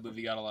thought that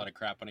movie got a lot of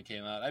crap when it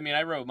came out. I mean,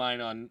 I wrote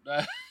mine on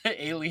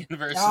Alien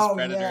versus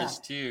Predators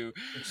too.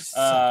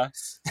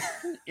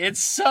 It's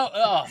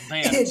so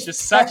it's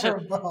just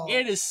terrible.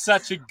 It is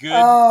such a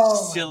good,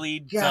 silly,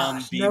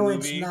 dumb B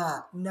movie.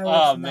 It's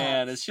not.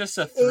 Man, it's just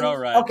a throw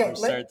ride from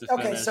start to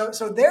finish. Okay,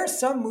 so there are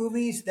some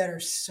movies that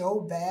are so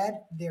bad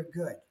they're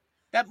good.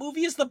 That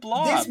movie is The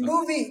Blob.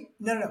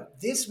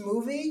 This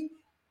movie,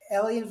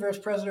 Alien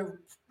versus Predator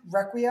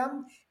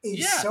Requiem,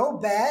 is so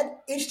bad.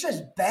 It's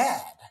just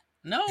bad.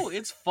 No,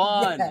 it's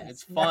fun.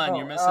 It's fun.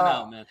 You're missing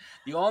out, man.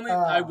 The only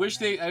I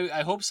wish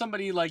I hope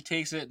somebody like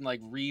takes it and like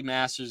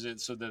remasters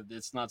it so that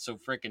it's not so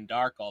freaking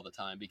dark all the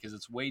time, because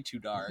it's way too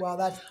dark. Well,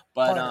 that's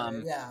part of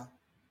it, yeah.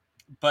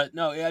 But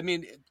no, I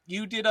mean,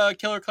 you did a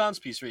Killer Clowns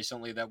piece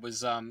recently that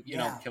was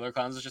Killer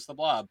Clowns is just the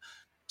Blob.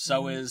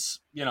 So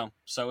is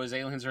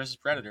Aliens versus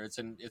Predator. It's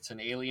an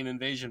alien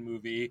invasion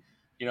movie.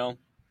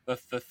 The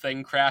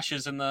thing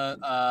crashes in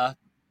the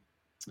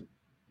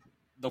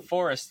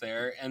forest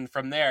there, and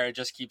from there it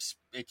keeps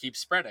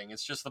spreading.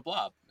 It's just the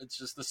Blob. It's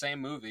just the same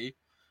movie,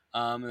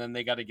 and then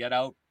they got to get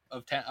out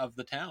of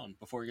the town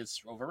before it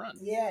gets overrun.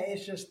 Yeah,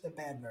 it's just the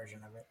bad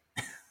version of it.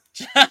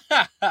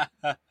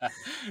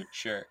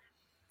 Sure.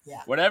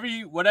 Yeah. Whatever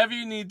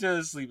you need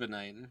to sleep at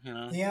night, you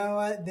know. You know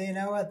what? You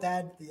know what?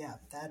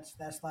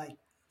 That's like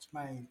it's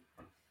my.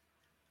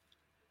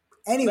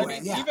 But I Anyway,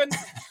 mean, yeah.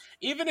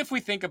 even if we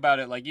think about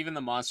it, like even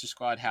the Monster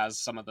Squad has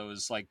some of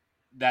those like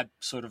that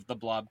sort of the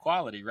blob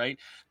quality, right?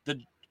 The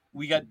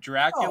we got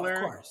Oh, of Dracula,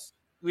 course.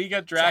 we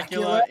got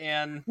Dracula. Dracula,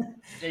 and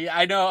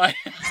I know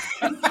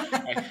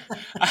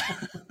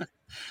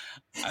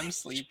I'm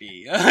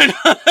sleepy.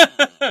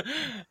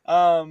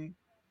 um,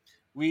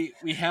 we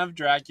have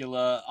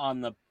Dracula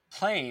on the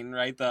plane,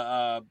 right?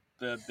 The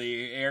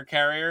air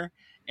carrier,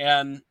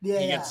 and Yeah,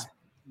 he yeah, gets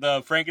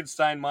the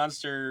Frankenstein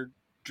monster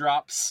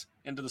drops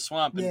into the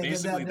swamp, and yeah.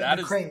 basically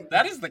The crate.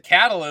 that Yeah. is the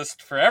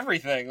catalyst for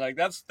everything. Like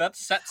that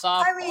sets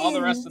off I all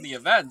the rest mean, of the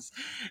events.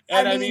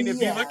 I And I mean, mean,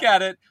 if you look yeah.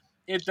 at it,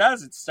 it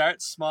does. It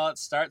starts small. It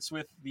starts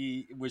with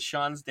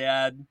Sean's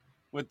dad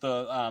with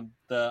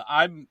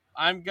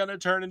I'm gonna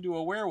turn into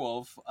a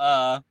werewolf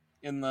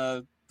in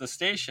the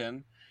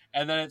station,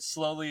 and then it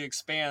slowly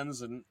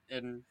expands and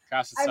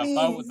casts I itself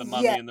out mean, with the yeah.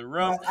 mummy in the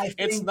room. But I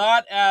It's think.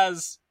 not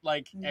as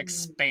like Mm,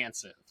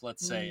 expansive,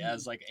 let's say, mm,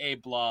 as like a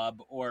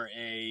blob or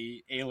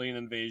a alien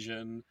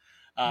invasion,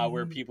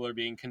 where mm. people are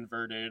being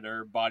converted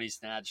or body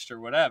snatched or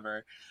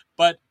whatever.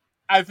 But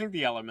I think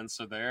the elements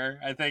are there.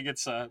 I think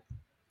it's a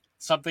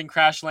something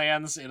crash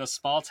lands in a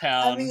small I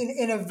town. mean,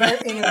 in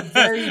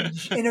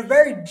a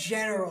very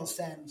general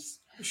sense,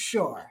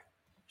 sure,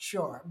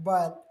 sure.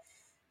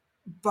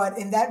 But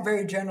in that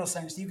very general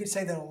sense, you could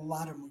say that a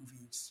lot of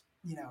movies,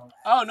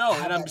 Oh no,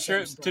 and have I'm that same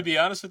sure. To be story.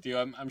 honest with you,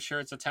 I'm sure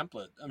it's a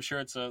template. I'm sure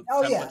it's a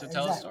Oh template yeah, to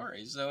tell a exactly.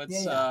 story. So Yeah,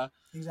 it's yeah,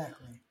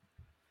 exactly.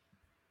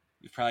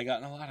 we've probably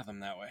gotten a lot of them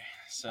that way.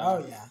 So Oh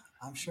yeah,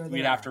 I'm sure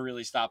we'd there have to are.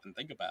 really stop and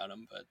think about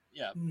them. But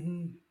yeah,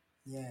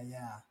 Yeah,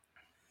 yeah.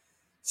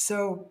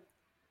 So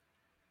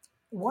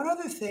one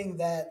other thing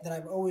that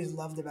I've always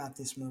loved about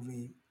this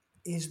movie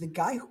is the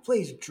guy who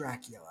plays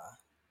Dracula.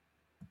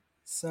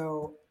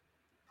 So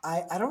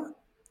I don't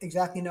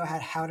exactly know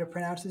how to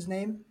pronounce his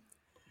name.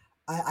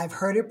 I've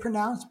heard it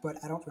pronounced, but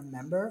I don't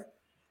remember.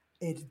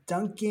 It's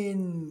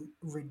Duncan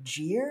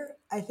Regier,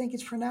 I think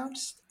it's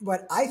pronounced.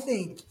 But I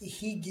think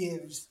he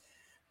gives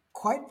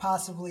quite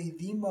possibly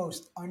the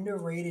most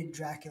underrated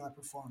Dracula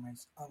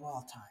performance of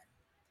all time.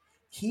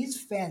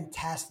 He's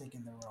fantastic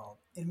in the role.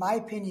 In my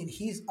opinion,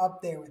 he's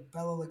up there with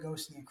Bela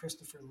Lugosi and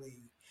Christopher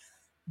Lee,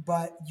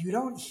 but you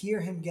don't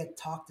hear him get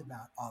talked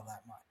about all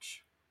that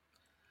much.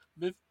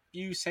 if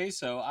you say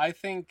so, I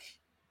think.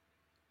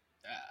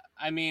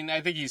 I mean,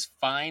 I think he's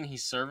fine.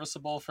 He's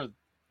serviceable for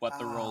what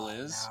the role Oh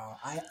is. no,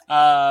 I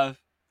Uh,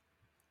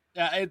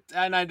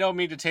 and I don't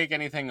mean to take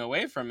anything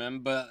away from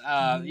him, but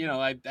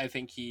mhm, I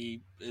think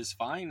he is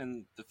fine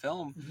in the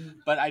film,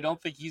 mhm. but I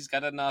don't think he's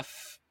got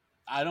enough.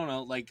 I don't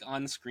know, like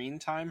on screen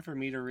time for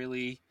me to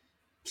really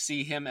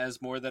see him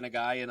as more than a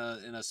guy in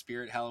a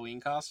spirit Halloween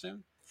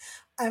costume.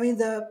 I mean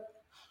the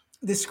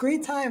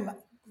screen time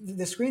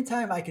the screen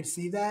time I could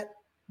see that,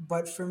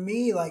 but for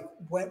me, like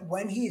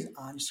when he's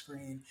on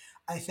screen,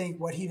 I think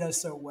what he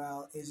does so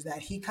well is that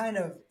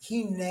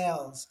he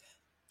nails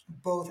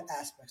both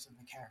aspects of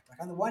the character.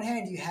 Like on the one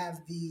hand, you have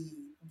the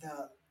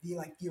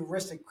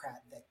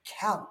aristocrat, the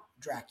Count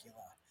Dracula.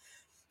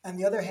 On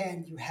the other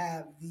hand, you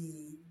have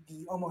the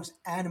almost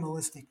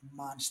animalistic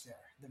monster,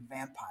 the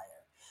vampire.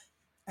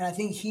 And I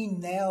think he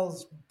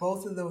nails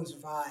both of those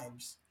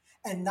vibes,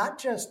 and not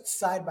just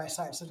side by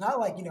side. So it's not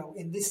like,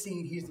 in this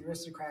scene he's the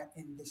aristocrat,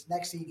 in this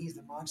next scene he's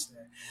the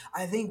monster.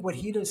 I think what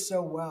he does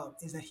so well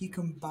is that he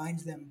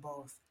combines them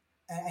both,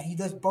 and he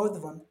does both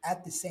of them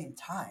at the same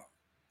time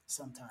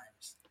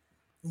sometimes.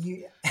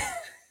 You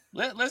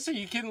Listen,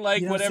 you can you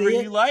like don't whatever see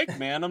you it? like,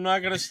 man. I'm not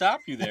going to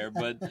stop you there,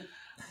 but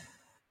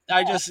All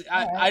I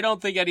right.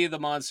 don't think any of the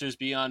monsters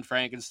beyond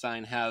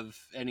Frankenstein have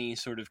any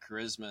sort of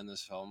charisma in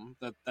this film.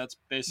 That's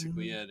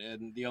basically Mm-hmm. it.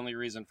 And the only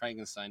reason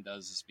Frankenstein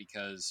does is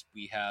because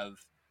we have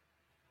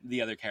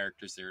the other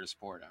characters there to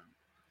support him.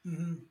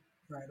 Mm-hmm.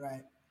 Right,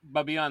 right.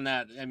 But beyond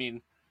that, I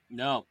mean,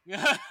 no.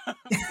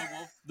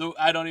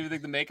 I don't even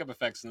think the makeup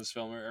effects in this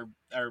film are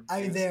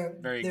I mean,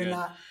 very they're good.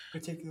 not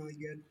particularly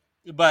good.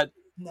 But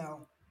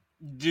No.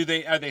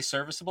 are they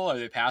serviceable? Are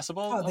they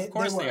passable? Oh, Of they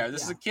course they were. are.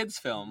 This is Yeah. a kids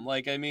film.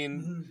 Like I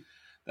mean, Mm-hmm.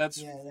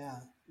 that's Yeah, yeah.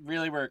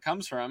 really where it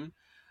comes from.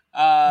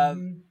 Uh,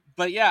 Mm-hmm.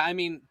 but yeah, I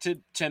mean,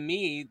 to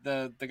me,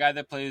 the guy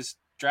that plays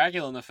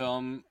Dracula in the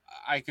film,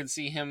 I could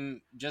see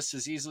him just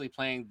as easily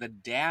playing the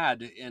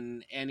dad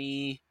in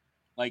any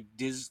like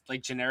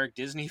generic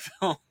Disney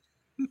film.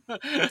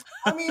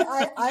 I mean,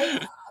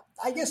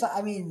 I guess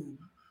I mean,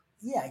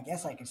 yeah, I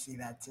guess I could see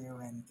that too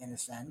in a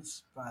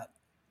sense, but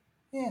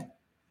yeah,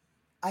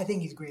 I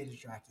think he's great as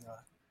Dracula.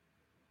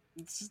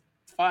 It's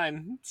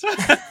fine.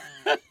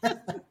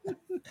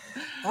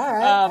 All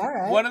right, all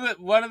right.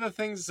 One of the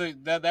things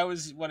that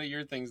was one of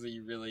your things that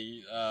you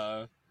really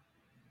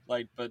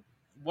liked, but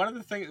one of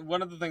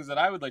the things that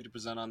I would like to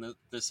present on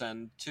this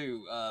end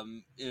too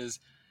is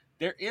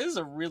there is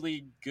a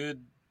really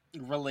good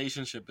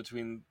relationship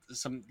between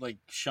some like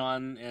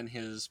Sean and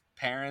his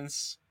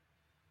parents.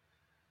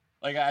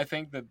 Like I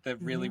think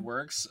that really Mm-hmm.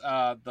 works.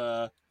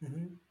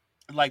 Mm-hmm.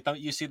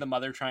 You see the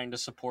mother trying to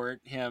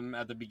support him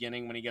at the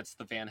beginning when he gets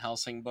the Van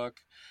Helsing book,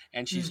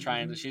 and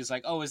Mm-hmm. she's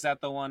like, oh, is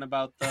that the one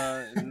about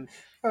the, and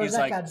Or is he's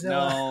that like, Godzilla?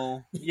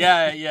 no,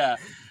 Yeah. yeah, yeah.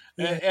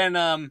 Yeah.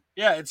 And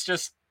yeah, it's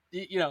just,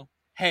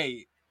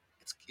 hey,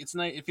 it's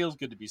nice, it feels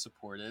good to be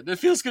supported, it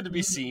feels good to be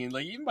Mm-hmm. seen,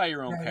 like even by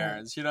your own Right. Right.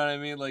 parents, you know what I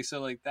mean, like, so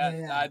like Yeah.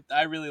 that, Yeah.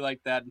 I really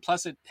like that, and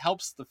plus it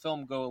helps the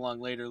film go along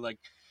later, like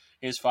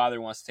his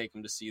father wants to take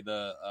him to see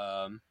the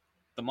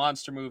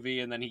monster movie,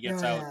 and then he Oh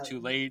gets out yeah. too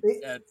late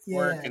at Yeah.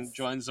 work Yeah. and It's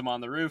joins them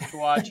on the roof to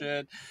watch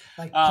it.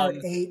 like part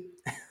um 8.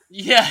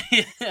 yeah,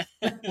 yeah.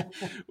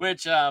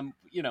 Which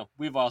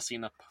we've all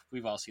seen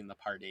the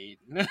part 8.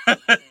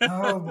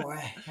 Oh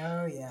boy.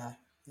 Oh yeah.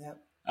 Yep.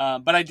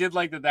 But I did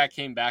like that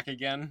came back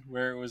again,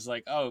 where it was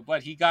like, oh,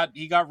 but he got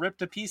ripped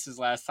to pieces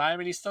last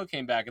time, and he still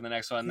came back in the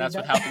next one. And Came that's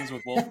what back. happens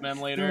with Wolfman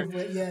later.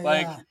 Yeah.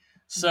 Like, Yeah. Mm-hmm.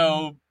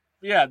 so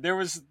yeah,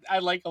 I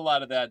like a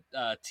lot of that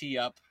tee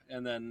up,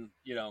 and then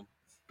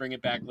bring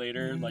it back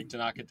later, Mm-hmm. like to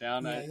knock it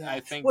down. Yeah. I Yeah.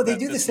 think Well, they that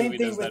do the this same movie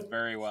thing does with that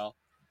very well.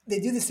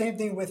 with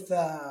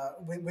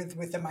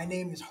the "My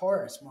name is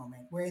Horace"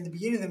 moment, where in the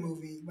beginning of the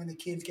movie, when the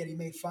kid's getting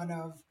made fun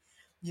of,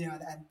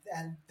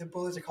 and the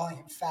bullies are calling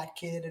him fat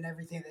kid and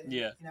everything, that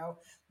Yeah,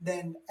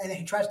 then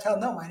he tries to tell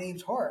them, no, my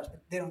name's Horace,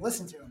 but they don't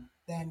listen to him.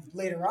 Then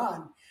later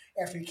on,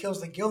 after he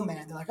kills the Gill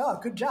man, they're like, oh,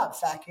 good job,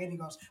 fat kid. And he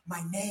goes,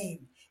 my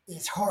name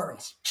is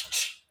Horace.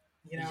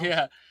 You know?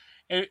 yeah,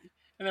 and,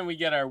 and then we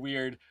get our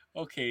weird,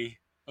 okay,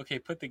 okay,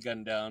 put the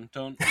gun down,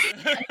 don't.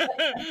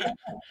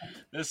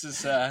 This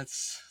is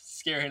it's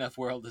scary enough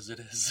world as it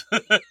is.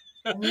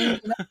 I mean,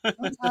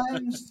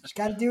 sometimes you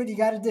got to do what you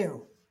got to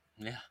do.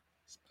 Yeah,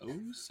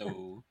 suppose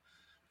so.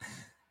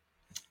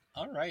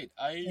 All right,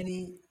 I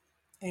Any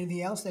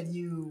anything else that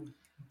you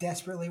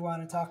desperately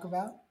want to talk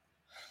about?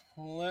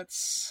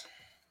 let's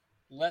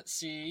let's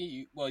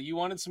see. Well, you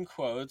wanted some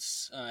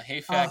quotes.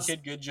 Hey, fat Uh,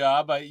 kid, good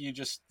job. You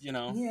just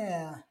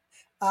yeah.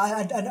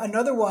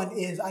 Another one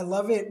is I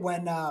love it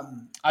when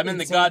I'm in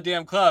the it's a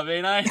goddamn club,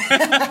 ain't I?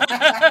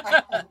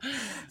 that's a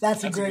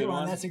That's a great good one.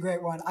 one. That's a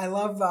great one. I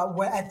love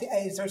when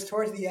so it's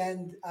towards the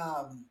end.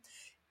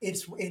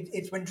 It's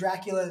when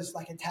Dracula's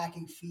like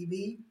attacking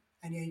Phoebe,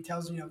 and he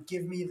tells her,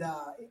 give me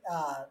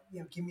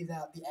give me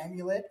the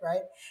amulet,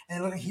 right?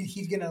 And look,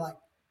 he's gonna like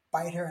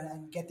bite her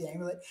and get the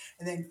amulet,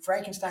 and then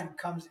Frankenstein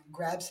comes and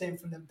grabs him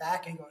from the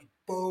back and goes,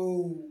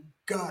 "Boom,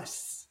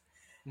 Gus,"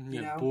 you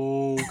Yeah, know.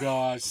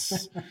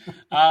 bogus.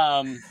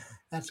 Um,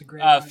 That's a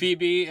great one.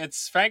 Phoebe,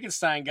 it's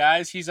Frankenstein,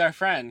 guys. He's our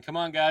friend. Come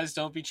on, guys,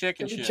 don't be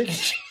chicken Give me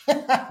shit.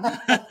 chicken.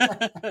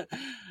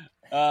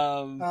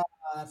 um, Oh,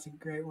 that's a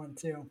great one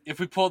too. if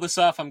we pull this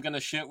off, I'm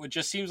gonna shit. Which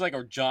just seems like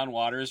a John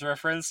Waters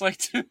reference, like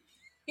to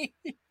me.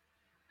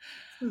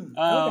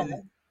 Okay.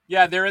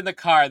 Yeah, they're in the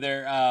car.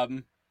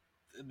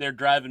 They're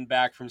driving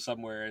back from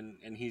somewhere,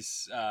 and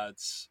he's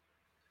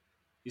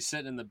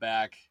sitting in the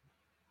back.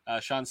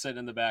 Sean's sitting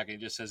in the back, and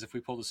he just says, "If we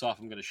pull this off,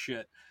 I'm gonna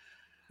shit."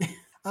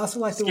 I also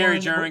like the Scary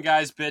one. German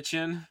guys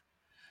bitching.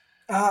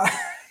 Uh,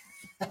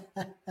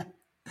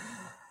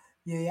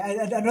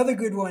 yeah. Another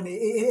good one.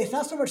 It's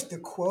not so much the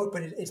quote,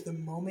 but it's the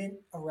moment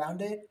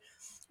around it,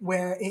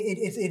 where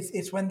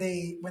it's when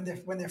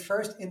they're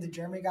first in the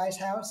German guy's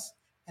house,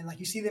 and like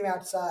you see them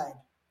outside.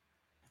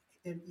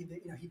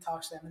 He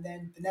talks to them, and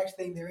then the next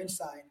thing they're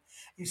inside.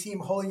 You see him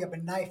holding up a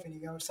knife, and he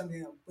goes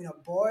something,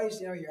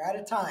 boys, you're out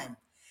of time,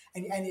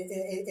 and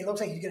it looks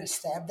like he's gonna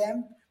stab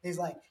them. He's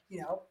like,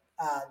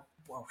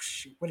 whoa,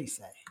 shoot, what did he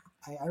say?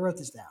 I wrote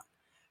this down.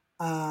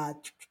 Uh,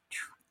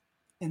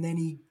 and then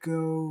he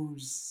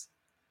goes.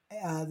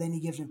 Then he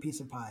gives him a piece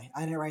of pie.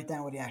 I didn't write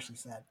down what he actually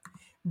said,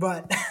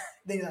 but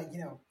then he's like,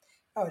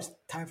 oh, it's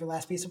time for the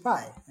last piece of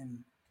pie, and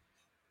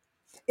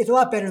it's a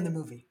lot better in the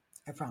movie.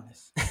 I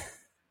promise.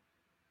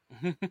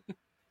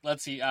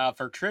 Let's see.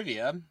 For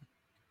trivia,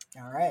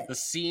 All right. the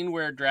scene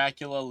where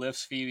Dracula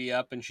lifts Phoebe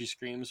up and she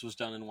screams was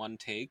done in one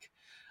take.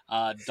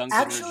 Duncan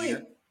Actually,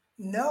 Regier.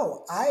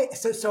 no. I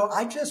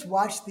just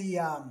watched the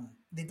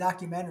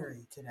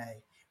documentary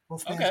today.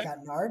 Wolfman's Okay.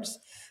 Got Nards,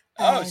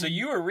 Oh, so and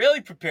you were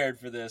really prepared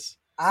for this.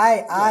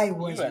 I You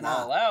was went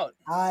all not. out.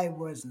 I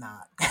was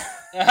not.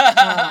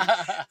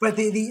 But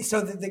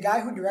the guy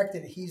who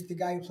directed it, he's the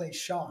guy who plays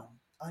Sean,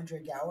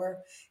 Andre Gower.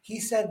 He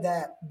said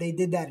that they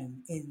did that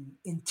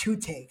in 2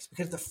 takes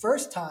because the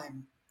first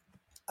time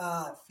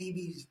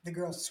the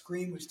girl's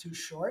scream was too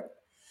short,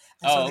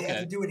 and so Oh, they had to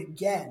okay. do it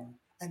again.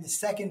 And the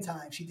second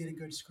time she did a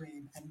good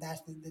scream, and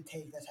that's the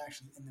take that's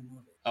actually in the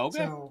movie.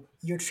 Okay. So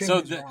your So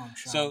trivia is wrong,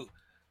 Sean. so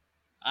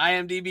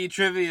IMDb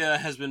trivia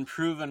has been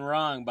proven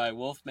wrong by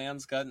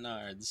Wolfman's Got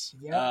Nards.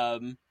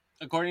 Yep.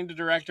 According to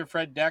director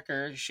Fred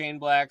Decker, Shane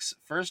Black's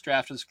first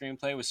draft of the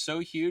screenplay was so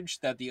huge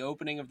that the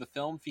opening of the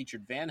film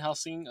featured Van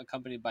Helsing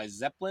accompanied by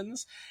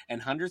Zeppelins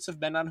and hundreds of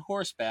men on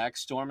horseback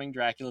storming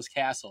Dracula's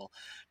castle.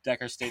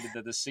 Decker stated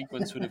that the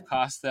sequence would have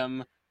cost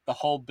them the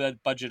whole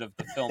budget of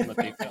the film that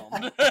they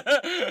filmed.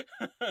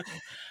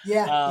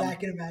 Yeah, I um,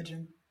 can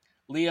imagine.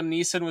 Liam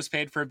Neeson was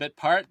paid for a bit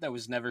part that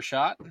was never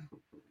shot.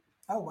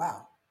 Oh,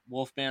 wow.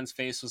 Wolfman's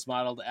face was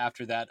modeled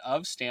after that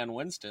of Stan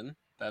Winston.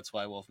 That's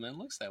why Wolfman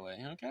looks that way.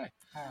 Okay.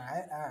 All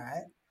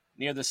right.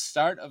 Near the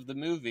start of the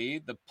movie,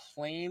 the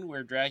plane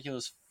where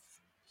Dracula's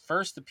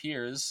first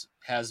appears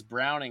has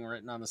Browning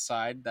written on the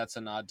side. That's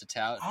a nod to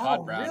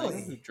Todd Browning,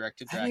 really? who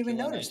directed I didn't even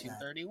Dracula in notice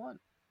 1931.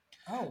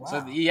 Oh, wow.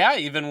 So, yeah,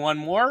 even one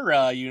more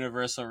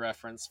Universal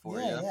reference for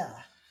you. Yeah.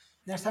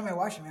 Next time I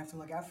watch him, I have to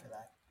look out for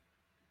that.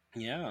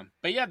 Yeah.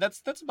 But, yeah,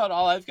 that's about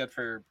all I've got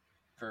for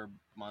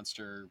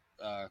Monster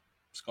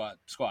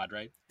Squad,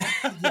 right?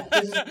 Yeah,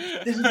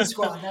 this is the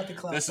squad, not the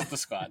club. This is the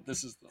squad.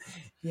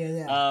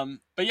 Yeah.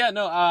 But yeah,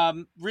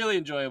 no, really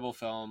enjoyable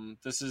film.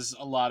 This is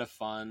a lot of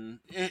fun.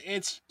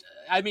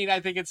 I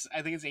think it's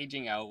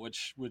aging out,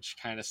 which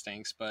kind of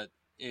stinks, but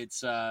it's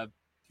for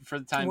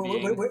the time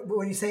being.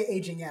 When you say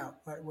aging out,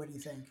 what do you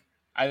think?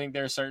 I think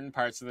there are certain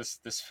parts of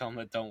this film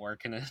that don't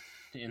work in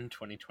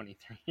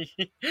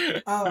 2023.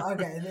 Oh,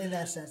 okay. In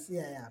that sense,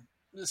 yeah.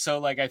 So,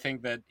 like, I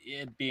think that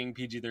it being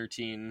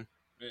PG-13,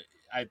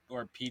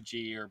 or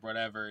PG or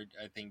whatever,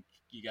 I think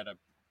you got to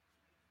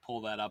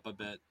pull that up a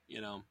bit,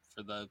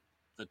 for the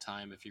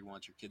time if you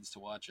want your kids to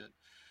watch it.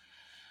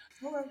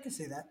 Well, I can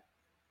see that.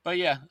 But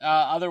yeah,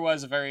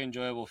 otherwise a very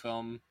enjoyable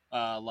film.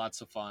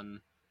 Lots of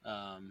fun.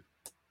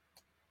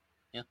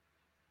 Yeah.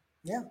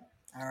 Yeah.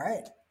 All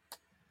right.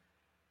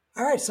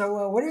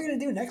 So what are you going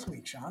to do next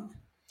week, Sean?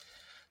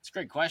 It's a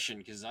great question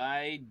because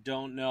I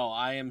don't know.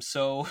 I am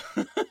so.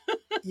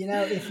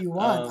 If you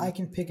want, I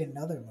can pick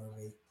another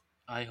movie.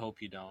 I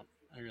hope you don't.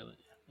 I really.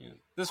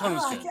 This one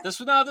was good. This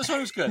one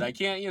was good. I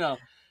can't.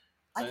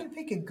 I can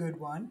pick a good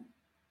one.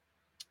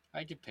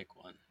 I could pick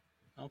one.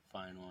 I'll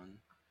find one.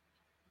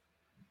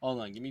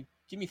 Hold on. Give me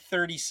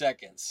 30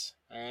 seconds.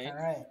 All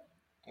right.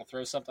 I'll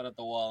throw something at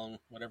the wall, and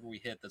whatever we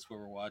hit, that's where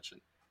we're watching.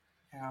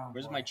 Oh,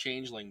 where's my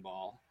changeling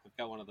ball? I've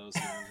got one of those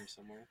around here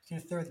somewhere. You're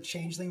gonna throw the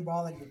changeling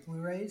ball at your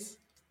Blu-rays?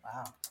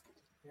 Wow,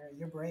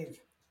 you're brave.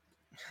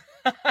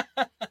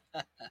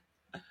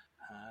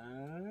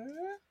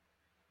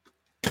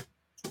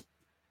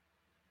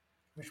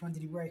 Which one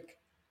did you break?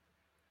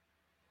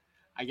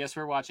 I guess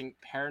we're watching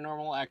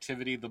Paranormal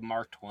Activity, the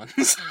marked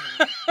ones.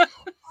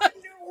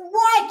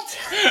 What?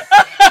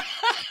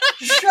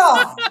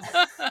 Sean!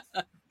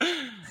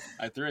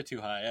 I threw it too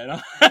high. I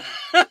don't.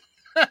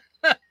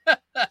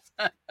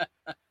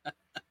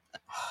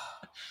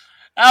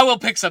 We'll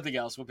pick something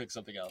else.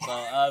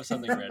 I'll have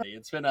something ready.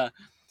 It's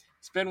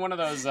been one of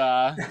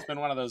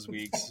those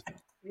weeks.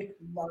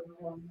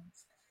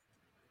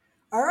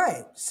 All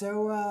right,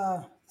 so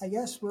I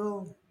guess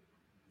we'll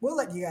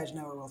let you guys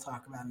know what we'll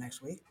talk about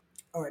next week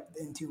or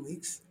in 2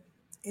 weeks.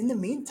 In the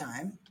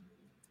meantime,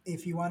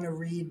 if you want to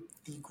read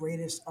the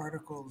greatest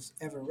articles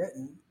ever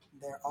written,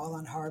 they're all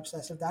on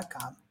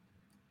horrorobsessive.com.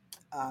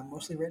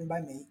 Mostly written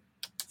by me,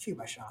 a few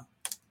by Sean.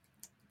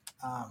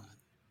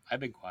 I've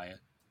been quiet.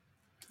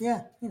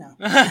 Yeah,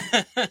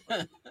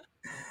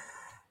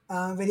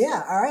 but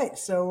yeah, all right.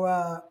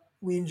 So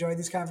we enjoyed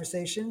this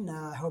conversation.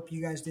 I hope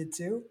you guys did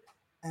too.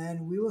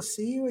 And we will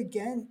see you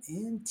again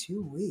in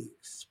 2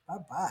 weeks.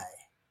 Bye-bye.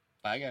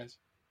 Bye, guys.